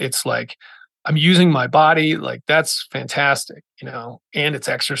 It's like I'm using my body. Like that's fantastic, and it's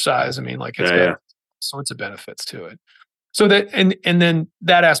exercise. I mean, like it's Yeah. got Yeah. sorts of benefits to it. So that, and then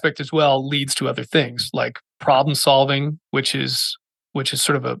that aspect as well leads to other things like problem solving, which is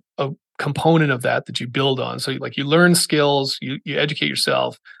sort of a component of that you build on. So like you learn skills, you educate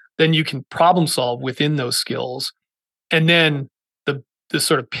yourself, then you can problem solve within those skills. And then the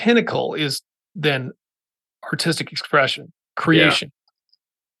sort of pinnacle is then artistic expression, Yeah. creation,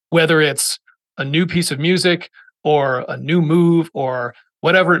 whether it's a new piece of music or a new move or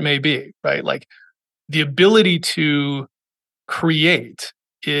whatever it may be, right? Like the ability to create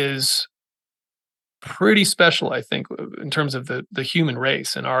is pretty special, I think, in terms of the human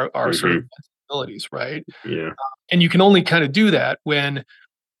race and our sort of Hmm. abilities, right? Yeah. And you can only kind of do that when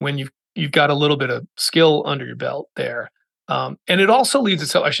you've got a little bit of skill under your belt there. And it also leads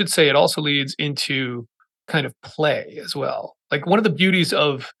itself, I should say, it also leads into kind of play as well. Like one of the beauties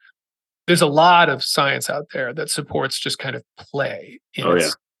of, there's a lot of science out there that supports just kind of play in Oh yeah.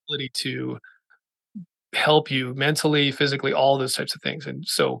 its ability to help you mentally, physically, all those types of things. And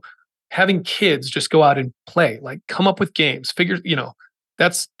so having kids just go out and play, like come up with games, figure,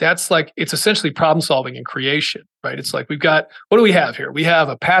 that's like, it's essentially problem solving and creation, right? It's like, we've got, what do we have here? We have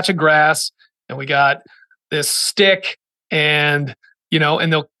a patch of grass and we got this stick, and,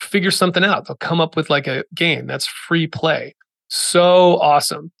 and they'll figure something out. They'll come up with like a game that's free play. So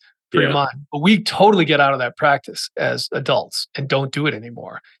awesome for your Yeah. mind. But we totally get out of that practice as adults and don't do it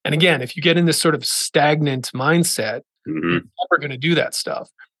anymore. And again, if you get in this sort of stagnant mindset, Hmm. you're never going to do that stuff.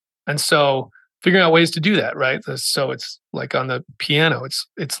 And so figuring out ways to do that, right? So it's like on the piano,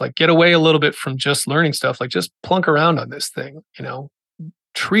 it's like get away a little bit from just learning stuff, like just plunk around on this thing,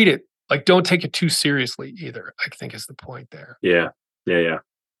 treat it like, don't take it too seriously either, I think is the point there. Yeah. Yeah. Yeah.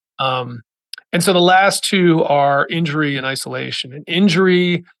 Um, and so the last two are injury and isolation. And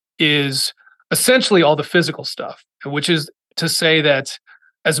injury is essentially all the physical stuff, which is to say that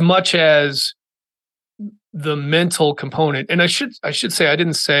as much as the mental component, and I should say, I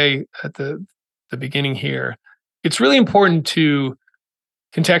didn't say at the beginning here, it's really important to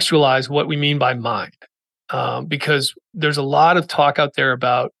contextualize what we mean by mind, because there's a lot of talk out there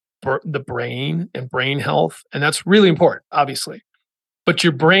about the brain and brain health, and that's really important, obviously. But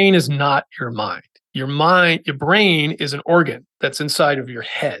your brain is not your mind. Your brain is an organ that's inside of your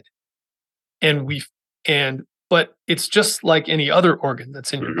head, but it's just like any other organ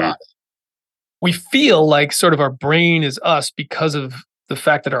that's in your Hmm. body. We feel like sort of our brain is us because of the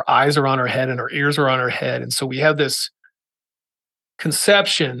fact that our eyes are on our head and our ears are on our head, and so we have this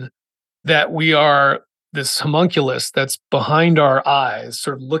conception that we are this homunculus that's behind our eyes,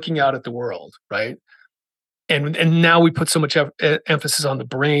 sort of looking out at the world, right? And now we put so much emphasis on the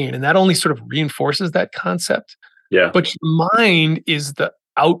brain, and that only sort of reinforces that concept. Yeah. But your mind is the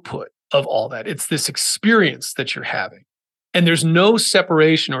output of all that. It's this experience that you're having. And there's no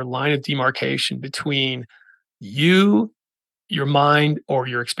separation or line of demarcation between you, your mind, or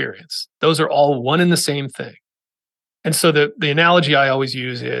your experience. Those are all one and the same thing. And so the analogy I always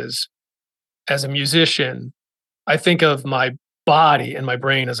use is, as a musician, I think of my body and my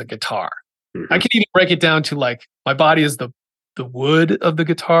brain as a guitar. I Hmm. can even break it down to like my body is the wood of the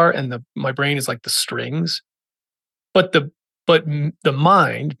guitar, and my brain is like the strings. But the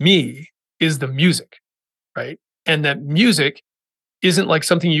mind, me, is the music, right? And that music isn't like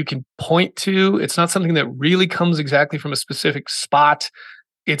something you can point to. It's not something that really comes exactly from a specific spot.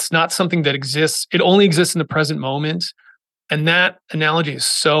 It's not something that exists. It only exists in the present moment. And that analogy is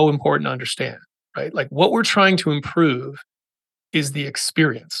so important to understand, right? Like what we're trying to improve is the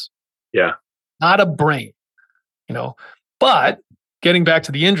experience, Yeah. not a brain, you know. But getting back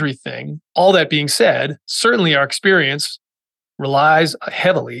to the injury thing, all that being said, certainly our experience relies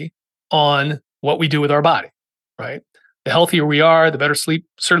heavily on what we do with our body, right? The healthier we are, the better sleep.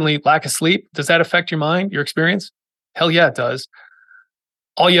 Certainly, lack of sleep, does that affect your mind, your experience? Hell yeah, it does.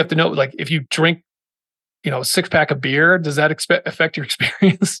 All you have to know, like if you drink, a 6-pack of beer, does that affect your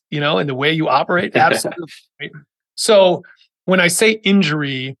experience, and the way you operate? Absolutely. Right? So when I say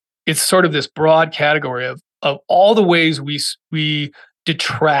injury, it's sort of this broad category of all the ways we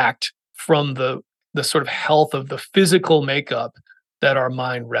detract from the sort of health of the physical makeup that our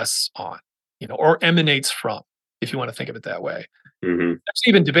mind rests on, or emanates from, if you want to think of it that way. Hmm. There's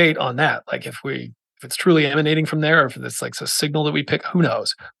even debate on that, like if it's truly emanating from there, or if it's like a signal that we pick, who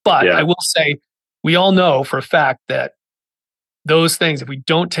knows? But Yeah. I will say, we all know for a fact that those things, if we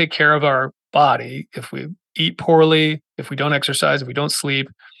don't take care of our body, if we eat poorly, if we don't exercise, if we don't sleep,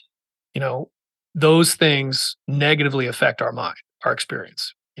 those things negatively affect our mind, our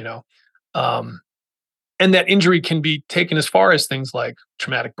experience, um, and that injury can be taken as far as things like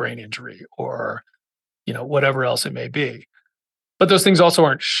traumatic brain injury or, whatever else it may be. But those things also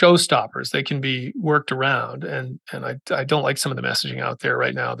aren't showstoppers. They can be worked around. And I don't like some of the messaging out there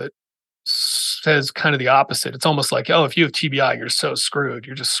right now that says kind of the opposite. It's almost like, oh, if you have TBI, you're so screwed.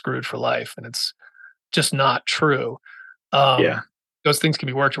 You're just screwed for life. And it's just not true. Yeah. Those things can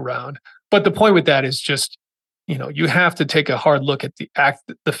be worked around. But the point with that is just, you have to take a hard look at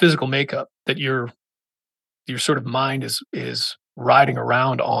the physical makeup that your sort of mind is riding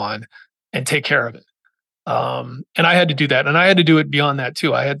around on, and take care of it. And I had to do that. And I had to do it beyond that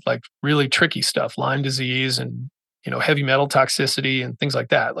too. I had like really tricky stuff, Lyme disease and, heavy metal toxicity and things like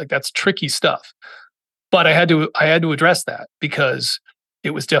that. Like that's tricky stuff. But I had to address that because it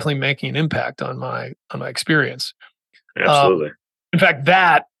was definitely making an impact on my experience. Um, Absolutely. in fact,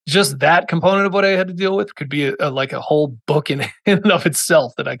 that just that component of what I had to deal with could be like a whole book in and of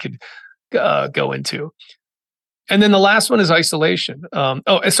itself that I could go into. And then the last one is isolation.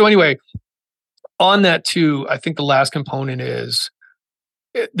 So anyway, on that too, I think the last component is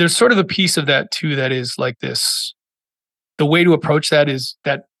there's sort of a piece of that too that is like this. The way to approach that is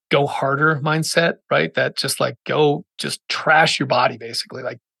that go harder mindset, right? That just trash your body basically,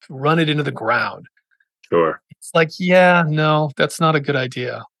 like run it into the ground. Sure. It's like, yeah, no, that's not a good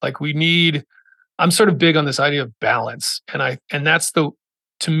idea. Like I'm sort of big on this idea of balance. And that's to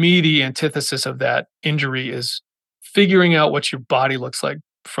me, the antithesis of that injury is figuring out what your body looks like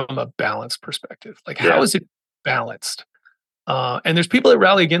from a balance perspective. Like, how Yeah. is it balanced? And there's people that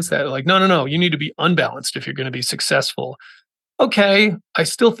rally against that. Like, no, no, no, you need to be unbalanced if you're going to be successful. Okay. I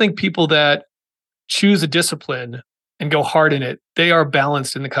still think people that choose a discipline and go hard in it, they are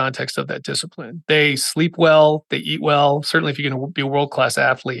balanced in the context of that discipline. They sleep well, they eat well, certainly if you're going to be a world-class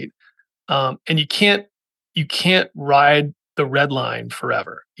athlete. And you can't ride the red line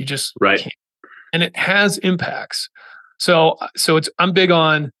forever. You just Right. can't. And it has impacts. So I'm big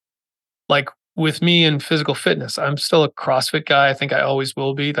on, like, with me in physical fitness. I'm still a CrossFit guy. I think I always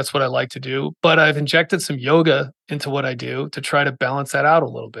will be. That's what I like to do. But I've injected some yoga into what I do to try to balance that out a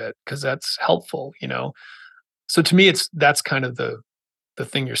little bit because that's helpful, you know. So to me, that's kind of the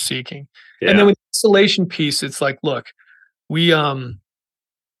thing you're seeking. And then Yeah. with the isolation piece, it's like, look, we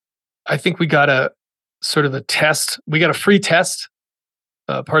I think we got a sort of a test. We got a free test,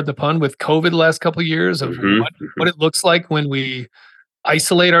 pardon the pun, with COVID the last couple of years of Hmm. what it looks like when we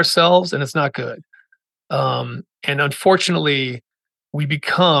isolate ourselves, and it's not good. And unfortunately, we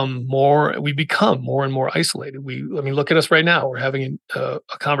become more and more isolated. I mean, look at us right now. We're having a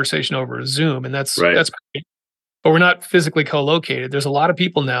conversation over Zoom, and Right. that's great. But we're not physically co-located. There's a lot of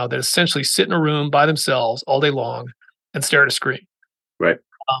people now that essentially sit in a room by themselves all day long and stare at a screen. Right.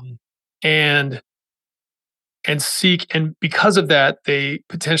 Um, and and because of that, they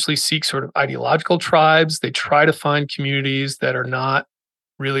potentially seek sort of ideological tribes. They try to find communities that are not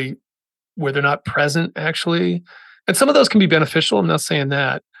really where they're not present actually. And some of those can be beneficial. I'm not saying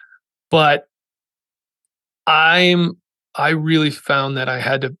that, but I'm I really found that I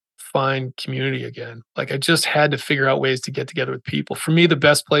had to find community again. Like I just had to figure out ways to get together with people. For me, the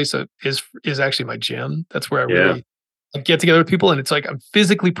best place is actually my gym. That's where I Yeah. really like, get together with people, and it's like I'm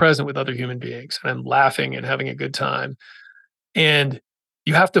physically present with other human beings, and I'm laughing and having a good time. And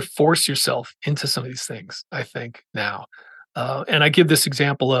you have to force yourself into some of these things, I think now. And I give this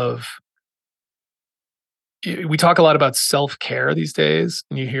example of we talk a lot about self-care these days,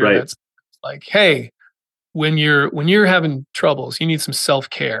 and you hear Right. that's like, hey, when you're having troubles, you need some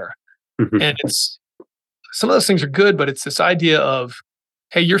self-care. And it's some of those things are good, but it's this idea of,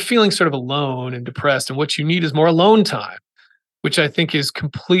 hey, you're feeling sort of alone and depressed, and what you need is more alone time, which I think is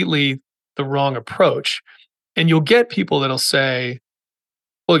completely the wrong approach. And you'll get people that'll say,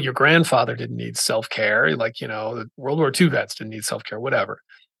 well, your grandfather didn't need self-care, like, the World War II vets didn't need self-care, whatever.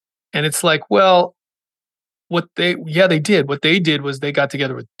 And it's like, well, they did. What they did was they got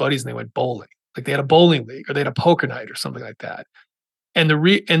together with buddies and they went bowling. Like they had a bowling league or they had a poker night or something like that. And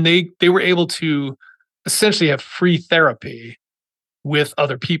they were able to essentially have free therapy with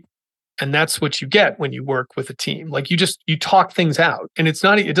other people. And that's what you get when you work with a team. Like you talk things out, and it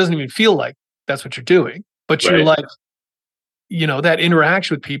doesn't even feel like that's what you're doing, but you're Right. like, that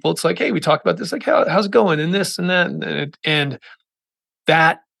interaction with people. It's like, hey, we talked about this, like, how's it going, and this and that, and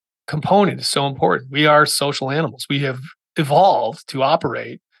that component is so important. We are social animals. We have evolved to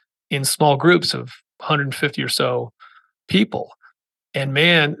operate in small groups of 150 or so people. And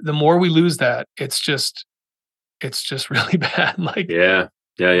man, the more we lose that, it's just really bad. Like, Yeah.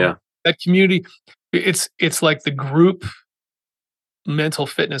 Yeah. um, Yeah. that community, it's like the group mental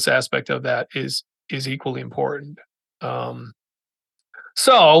fitness aspect of that is equally important. Um,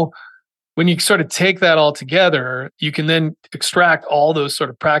 so when you sort of take that all together, you can then extract all those sort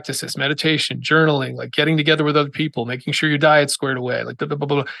of practices, meditation, journaling, like getting together with other people, making sure your diet's squared away, like blah, blah,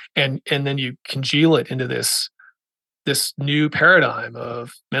 blah, blah, and then you congeal it into this new paradigm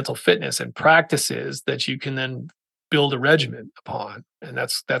of mental fitness and practices that you can then build a regimen upon. And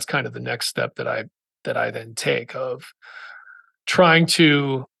that's kind of the next step that I then take of trying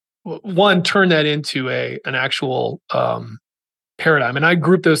to one turn that into an actual paradigm. And I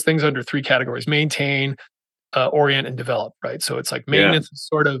group those things under three categories: maintain, orient, and develop. Right. So it's like Yeah. maintenance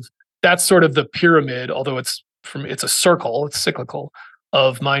is that's sort of the pyramid, although it's a circle, it's cyclical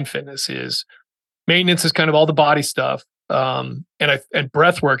of mind fitness. Is maintenance is kind of all the body stuff. And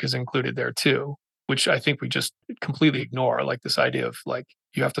breath work is included there too, which I think we just completely ignore. Like this idea of like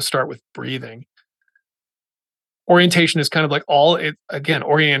you have to start with breathing. orientation is kind of like all it again,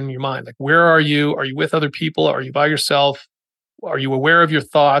 orienting your mind. Like, where are you? Are you with other people? Are you by yourself? Are you aware of your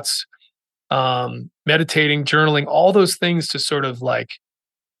thoughts? Meditating, journaling, all those things to sort of like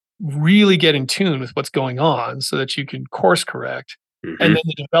really get in tune with what's going on so that you can course correct. And Mm-hmm. then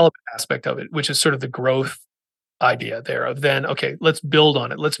the development aspect of it, which is sort of the growth idea there of then, okay, let's build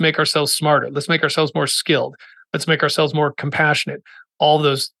on it. Let's make ourselves smarter. Let's make ourselves more skilled. Let's make ourselves more compassionate. All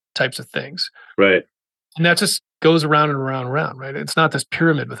those types of things. Right. And that just goes around and around and around, right? It's not this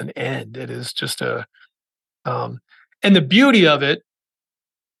pyramid with an end. It is just and the beauty of it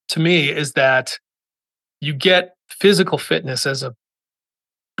to me is that you get physical fitness as a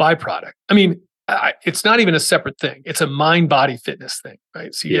byproduct. I mean, it's not even a separate thing. It's a mind body fitness thing,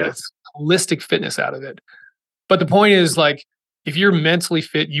 right? So you get this holistic fitness out of it. But the point is, like, if you're mentally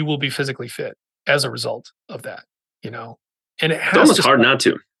fit, you will be physically fit as a result of that, and it has It's almost to hard start. not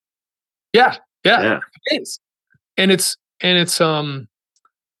to. Yeah, Yeah. it is. And it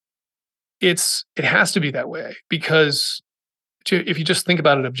has to be that way because if you just think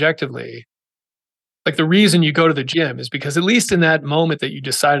about it objectively, like the reason you go to the gym is because at least in that moment that you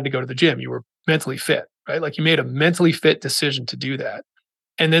decided to go to the gym, you were mentally fit, right? Like you made a mentally fit decision to do that.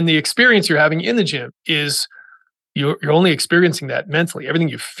 And then the experience you're having in the gym is you're only experiencing that mentally. Everything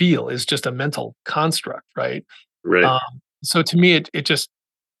you feel is just a mental construct, right? Right. So to me,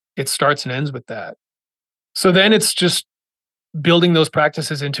 it starts and ends with that. So then it's just building those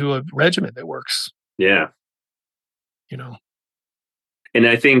practices into a regimen that works, Yeah. you know. And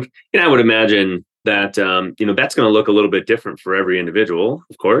I think, I would imagine that, that's going to look a little bit different for every individual,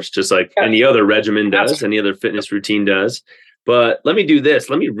 of course, just like any other regimen does, any other fitness routine does. But let me do this.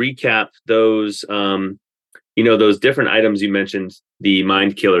 Let me recap those, those different items you mentioned, the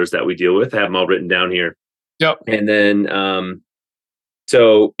mind killers that we deal with. I have them all written down here. Yep. And then, and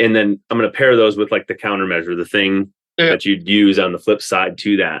then I'm going to pair those with like the countermeasure, the thing that you'd use on the flip side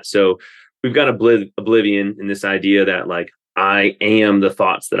to that. So we've got oblivion in this idea that like, I am the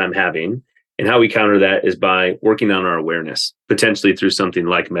thoughts that I'm having. And how we counter that is by working on our awareness, potentially through something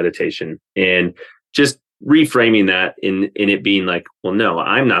like meditation, and just reframing that in it being like, well, no,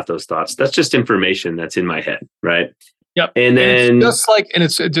 I'm not those thoughts. That's just information that's in my head. Right. Yep. And then it's just like, and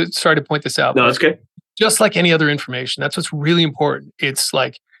it's sorry to point this out. No, that's okay. Just like any other information. That's what's really important. It's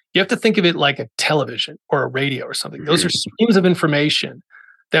like, you have to think of it like a television or a radio or something. Those are streams of information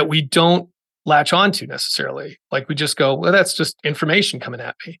that we don't latch onto necessarily. Like we just go, well, that's just information coming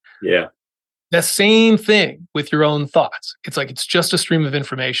at me. Yeah. The same thing with your own thoughts. It's like, it's just a stream of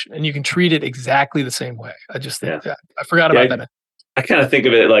information and you can treat it exactly the same way. I just think that I forgot about that. I kind of think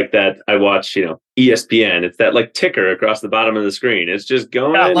of it like that. I watch, ESPN. It's that like ticker across the bottom of the screen. It's just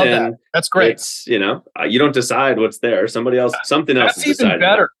going. Yeah, I love that. That's great. It's, you don't decide what's there. Something else That's is even deciding.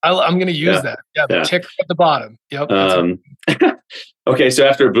 Better. I'm going to use that. Yeah, the ticker at the bottom. Yep. Okay, so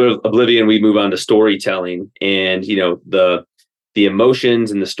after oblivion, we move on to storytelling, and the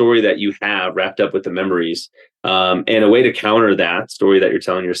emotions and the story that you have wrapped up with the memories. And a way to counter that story that you're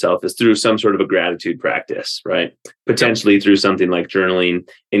telling yourself is through some sort of a gratitude practice, right? Potentially through something like journaling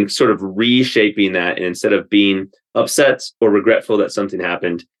and sort of reshaping that. And instead of being upset or regretful that something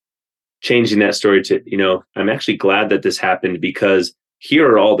happened, changing that story to, I'm actually glad that this happened because here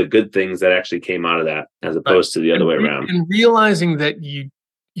are all the good things that actually came out of that, as opposed to the other way around. And realizing that you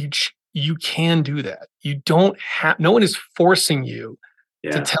can do that. You don't have, no one is forcing you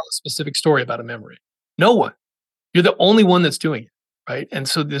to tell a specific story about a memory. No one. You're the only one that's doing it, right? And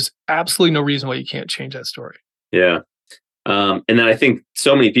so there's absolutely no reason why you can't change that story. Yeah. And then I think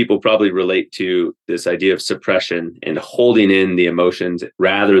so many people probably relate to this idea of suppression and holding in the emotions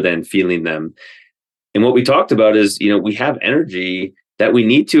rather than feeling them. And what we talked about is, we have energy that we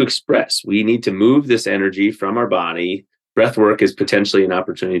need to express. We need to move this energy from our body. Breath work is potentially an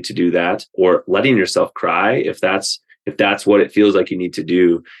opportunity to do that, or letting yourself cry if that's what it feels like you need to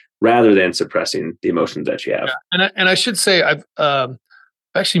do, rather than suppressing the emotions that you have. Yeah. And I should say I've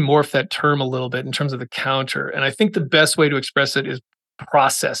actually morphed that term a little bit in terms of the counter. And I think the best way to express it is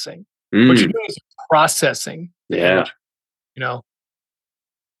processing. What you're doing is processing the energy,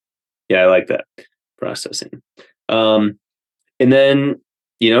 Yeah, I like that. Processing. And then,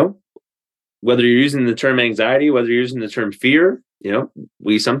 whether you're using the term anxiety, whether you're using the term fear,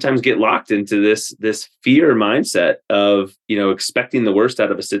 we sometimes get locked into this fear mindset of, expecting the worst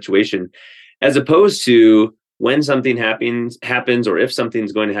out of a situation, as opposed to when something happens, or if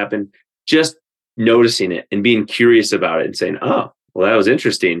something's going to happen, just noticing it and being curious about it and saying, oh, well, that was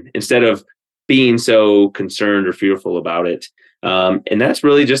interesting, instead of being so concerned or fearful about it. And that's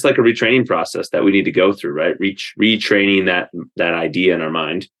really just like a retraining process that we need to go through, right? Retraining that idea in our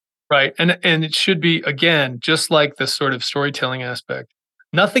mind. Right. And it should be, again, just like the sort of storytelling aspect.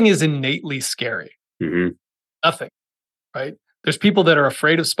 Nothing is innately scary. Mm-hmm. Nothing. Right. There's people that are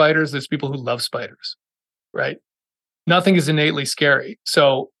afraid of spiders. There's people who love spiders. Right. Nothing is innately scary.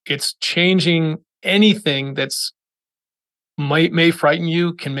 So it's changing anything that's may frighten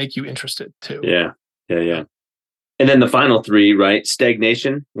you can make you interested too. Yeah. Yeah. Yeah. And then the final three, right?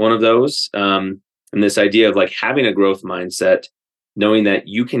 Stagnation, one of those. And this idea of like having a growth mindset, knowing that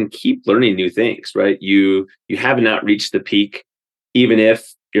you can keep learning new things, right? You have not reached the peak, even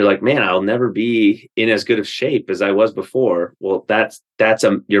if you're like, man, I'll never be in as good of shape as I was before. Well, that's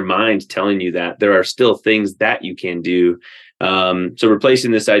your mind telling you that there are still things that you can do. So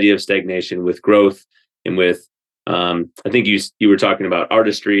replacing this idea of stagnation with growth and with I think you were talking about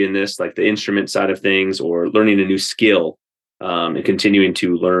artistry in this, like the instrument side of things, or learning a new skill, and continuing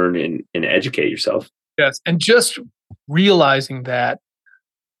to learn and educate yourself. Yes. And just realizing that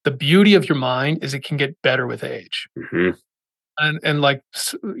the beauty of your mind is it can get better with age. Mm-hmm. And like,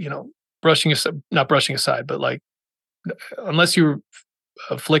 not brushing aside, but like, unless you're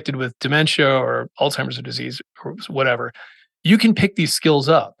afflicted with dementia or Alzheimer's disease or whatever, you can pick these skills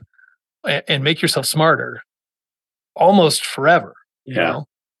up and make yourself smarter almost forever. Yeah. You know,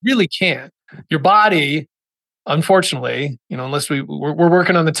 really can. Your body, unfortunately, unless we're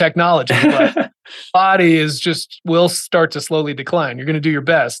working on the technology, but body will start to slowly decline. You're going to do your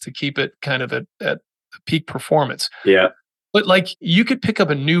best to keep it kind of at peak performance. Yeah. But like, you could pick up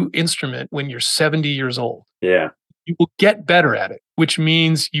a new instrument when you're 70 years old. Yeah. You will get better at it, which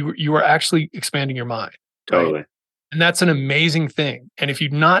means you are actually expanding your mind. Totally. Right? And that's an amazing thing. And if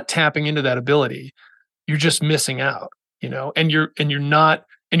you're not tapping into that ability, you're just missing out, and you're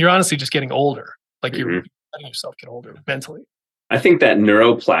honestly just getting older. Like you're letting yourself get older mentally. I think that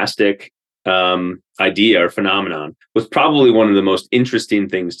neuroplastic idea or phenomenon was probably one of the most interesting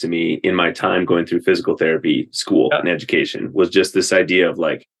things to me in my time going through physical therapy school and education, was just this idea of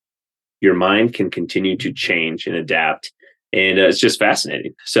like your mind can continue to change and adapt. And it's just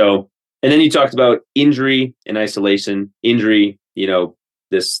fascinating. So, and then you talked about injury and isolation. Injury,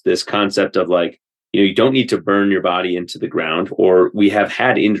 this concept of like, you don't need to burn your body into the ground, or we have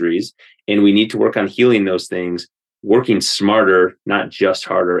had injuries and we need to work on healing those things, working smarter, not just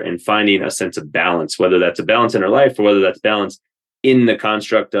harder, and finding a sense of balance, whether that's a balance in our life or whether that's balance in the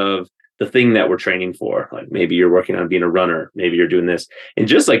construct of the thing that we're training for. Like maybe you're working on being a runner, maybe you're doing this. And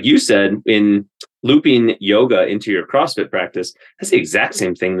just like you said, in looping yoga into your CrossFit practice, that's the exact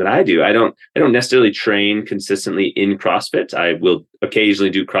same thing that I do. I don't necessarily train consistently in CrossFit. I will occasionally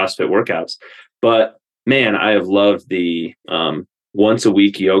do CrossFit workouts, but man, I have loved the once a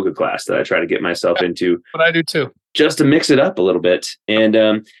week yoga class that I try to get myself into. But I do too. Just to mix it up a little bit. And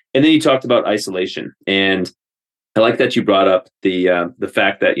then you talked about isolation. And I like that you brought up the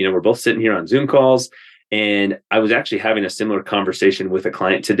fact that, we're both sitting here on Zoom calls, and I was actually having a similar conversation with a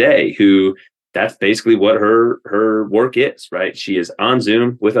client today who that's basically what her work is, right? She is on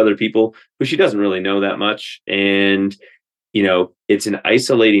Zoom with other people who she doesn't really know that much. And, it's an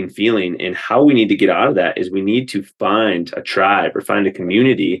isolating feeling, and how we need to get out of that is we need to find a tribe or find a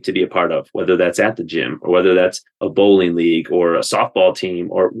community to be a part of, whether that's at the gym or whether that's a bowling league or a softball team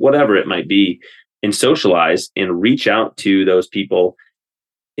or whatever it might be, and socialize and reach out to those people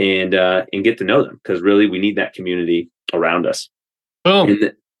and get to know them, because really we need that community around us. Boom.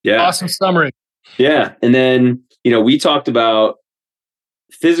 Awesome summary. Yeah. And then, we talked about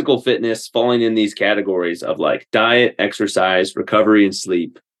physical fitness falling in these categories of like diet, exercise, recovery, and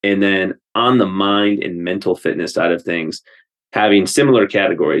sleep. And then on the mind and mental fitness side of things, having similar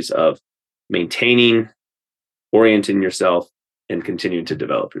categories of maintaining, orienting yourself, and continuing to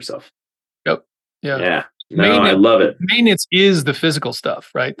develop yourself. Yep. Yeah. Yeah. No, I love it. Maintenance is the physical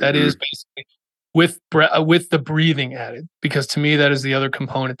stuff, right? That is basically with the breathing added, because to me, that is the other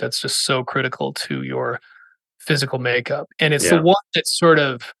component that's just so critical to your physical makeup. And it's the one that sort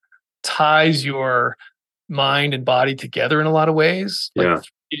of ties your mind and body together in a lot of ways, like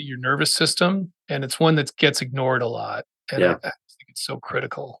your nervous system. And it's one that gets ignored a lot. And I think it's so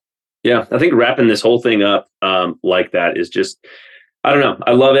critical. Yeah. I think wrapping this whole thing up like that is just, I don't know.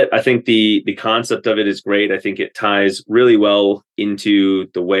 I love it. I think the concept of it is great. I think it ties really well into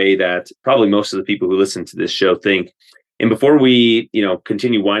the way that probably most of the people who listen to this show think. And before we,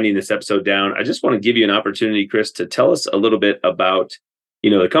 continue winding this episode down, I just want to give you an opportunity, Chris, to tell us a little bit about,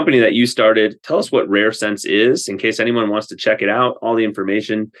 the company that you started. Tell us what Rare Sense is, in case anyone wants to check it out. All the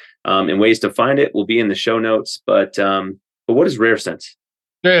information and ways to find it will be in the show notes. But what is Rare Sense?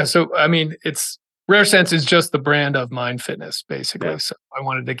 Yeah. So, I mean, Rare Sense is just the brand of Mind Fitness, basically. Yeah. So I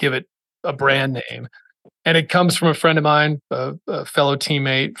wanted to give it a brand name. And it comes from a friend of mine, a fellow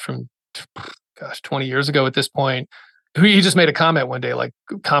teammate from, 20 years ago at this point, who he just made a comment one day, like,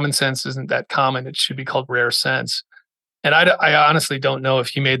 common sense isn't that common. It should be called rare sense. And I honestly don't know if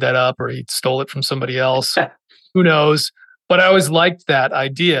he made that up or he stole it from somebody else. Who knows? But I always liked that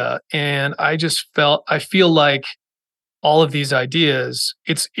idea. And I feel like all of these ideas,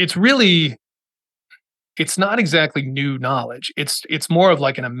 it's not exactly new knowledge. It's more of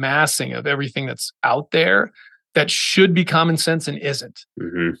like an amassing of everything that's out there that should be common sense and isn't.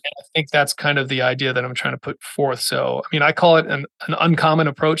 Mm-hmm. And I think that's kind of the idea that I'm trying to put forth. So, I mean, I call it an uncommon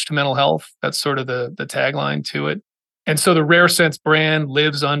approach to mental health. That's sort of the tagline to it. And so the Rare Sense brand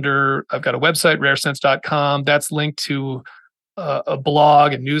lives under, I've got a website, raresense.com. That's linked to a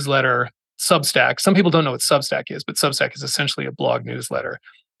blog and newsletter, Substack. Some people don't know what Substack is, but Substack is essentially a blog newsletter.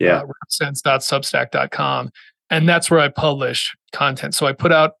 Yeah. Raresense.substack.com. And that's where I publish content. So I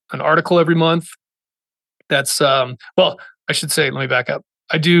put out an article every month. That's, well, I should say, let me back up.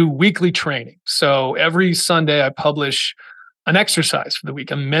 I do weekly training. So every Sunday I publish an exercise for the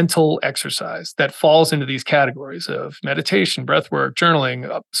week, a mental exercise that falls into these categories of meditation, breath work,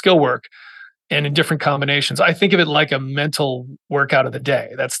 journaling, skill work, and in different combinations. I think of it like a mental workout of the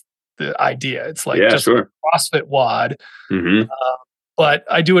day. That's the idea. It's like just a CrossFit WOD. Mm-hmm. But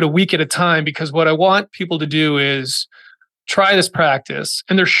I do it a week at a time because what I want people to do is try this practice.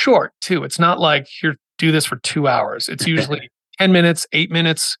 And they're short too. It's not like here, do this for 2 hours. It's usually 10 minutes, 8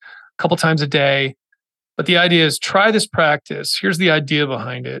 minutes, a couple times a day. But the idea is try this practice. Here's the idea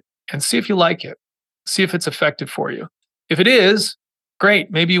behind it and see if you like it. See if it's effective for you. If it is, great.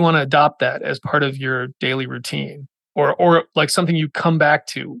 Maybe you want to adopt that as part of your daily routine or like something you come back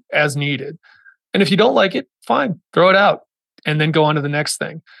to as needed. And if you don't like it, fine, throw it out and then go on to the next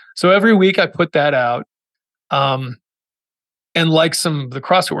thing. So every week I put that out. And like some of the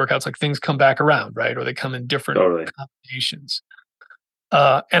CrossFit workouts, like things come back around, right? Or they come in different combinations.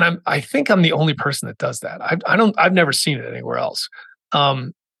 And I think I'm the only person that does that. I've never seen it anywhere else.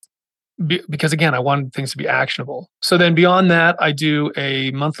 Because again, I wanted things to be actionable. So then beyond that, I do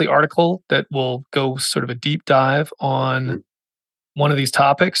a monthly article that will go sort of a deep dive on one of these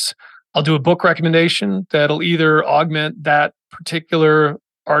topics. I'll do a book recommendation that'll either augment that particular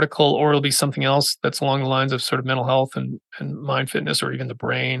article or it'll be something else that's along the lines of sort of mental health and mind fitness or even the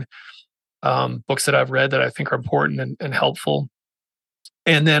brain. Books that I've read that I think are important and helpful.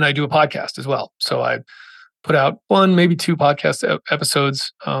 And then I do a podcast as well. So I put out one, maybe 2 podcast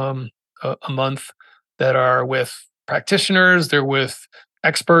episodes a month that are with practitioners. They're with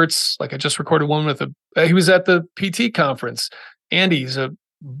experts. Like I just recorded one with he was at the PT conference. Andy's a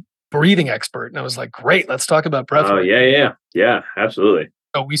breathing expert. And I was like, great, let's talk about breath work. Yeah, absolutely.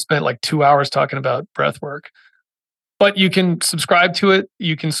 So we spent like 2 hours talking about breath work. But you can subscribe to it.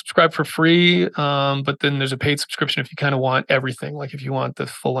 You can subscribe for free. But then there's a paid subscription if you kind of want everything. Like if you want the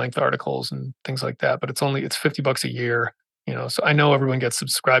full length articles and things like that. But it's $50 a year. So I know everyone gets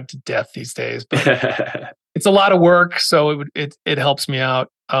subscribed to death these days, but it's a lot of work. So it helps me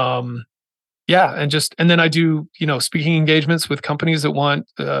out. And then I do, speaking engagements with companies that want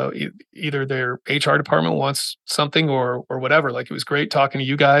either their HR department wants something or whatever. Like it was great talking to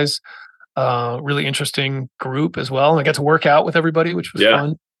you guys. Really interesting group as well. And I got to work out with everybody, which was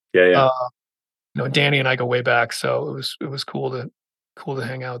fun. Yeah. Danny and I go way back, so it was cool to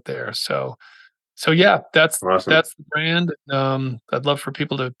hang out there. So yeah, that's awesome. That's the brand. I'd love for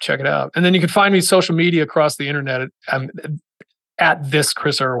people to check it out. And then you can find me social media across the internet. At this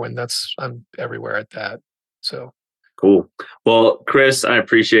Chris Irwin. I'm everywhere at that. So cool. Well, Chris, I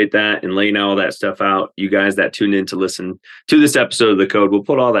appreciate that and laying all that stuff out. You guys that tuned in to listen to this episode of The Code, we'll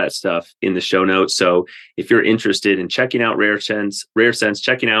put all that stuff in the show notes. So if you're interested in checking out Rare Sense,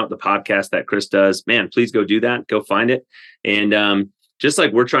 checking out the podcast that Chris does, man, please go do that. Go find it. And just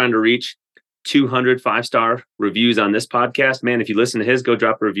like we're trying to reach 200 5-star reviews on this podcast, man, if you listen to his, go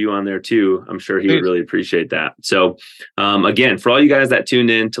drop a review on there too. I'm sure he would really appreciate that. So again, for all you guys that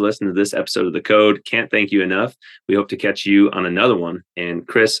tuned in to listen to this episode of The Code, can't thank you enough. We hope to catch you on another one. And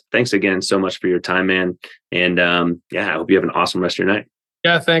Chris, thanks again so much for your time, man. And I hope you have an awesome rest of your night.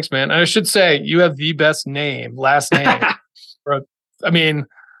 Yeah, thanks, man. I should say you have the best last name. I mean,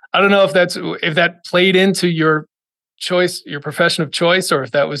 I don't know if that played into your choice, your profession of choice, or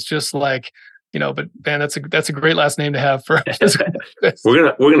if that was just like, but man, that's a great last name to have for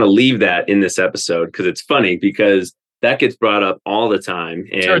we're gonna leave that in this episode because it's funny because that gets brought up all the time,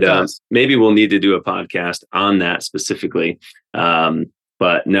 and sure maybe we'll need to do a podcast on that specifically.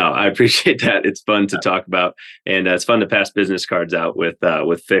 But no, I appreciate that. It's fun to talk about, and it's fun to pass business cards out with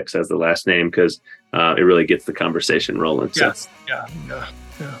Fix as the last name because it really gets the conversation rolling. So. Yes,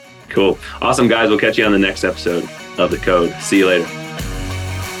 yeah. Cool. Awesome, guys. We'll catch you on the next episode of The Code. See you later.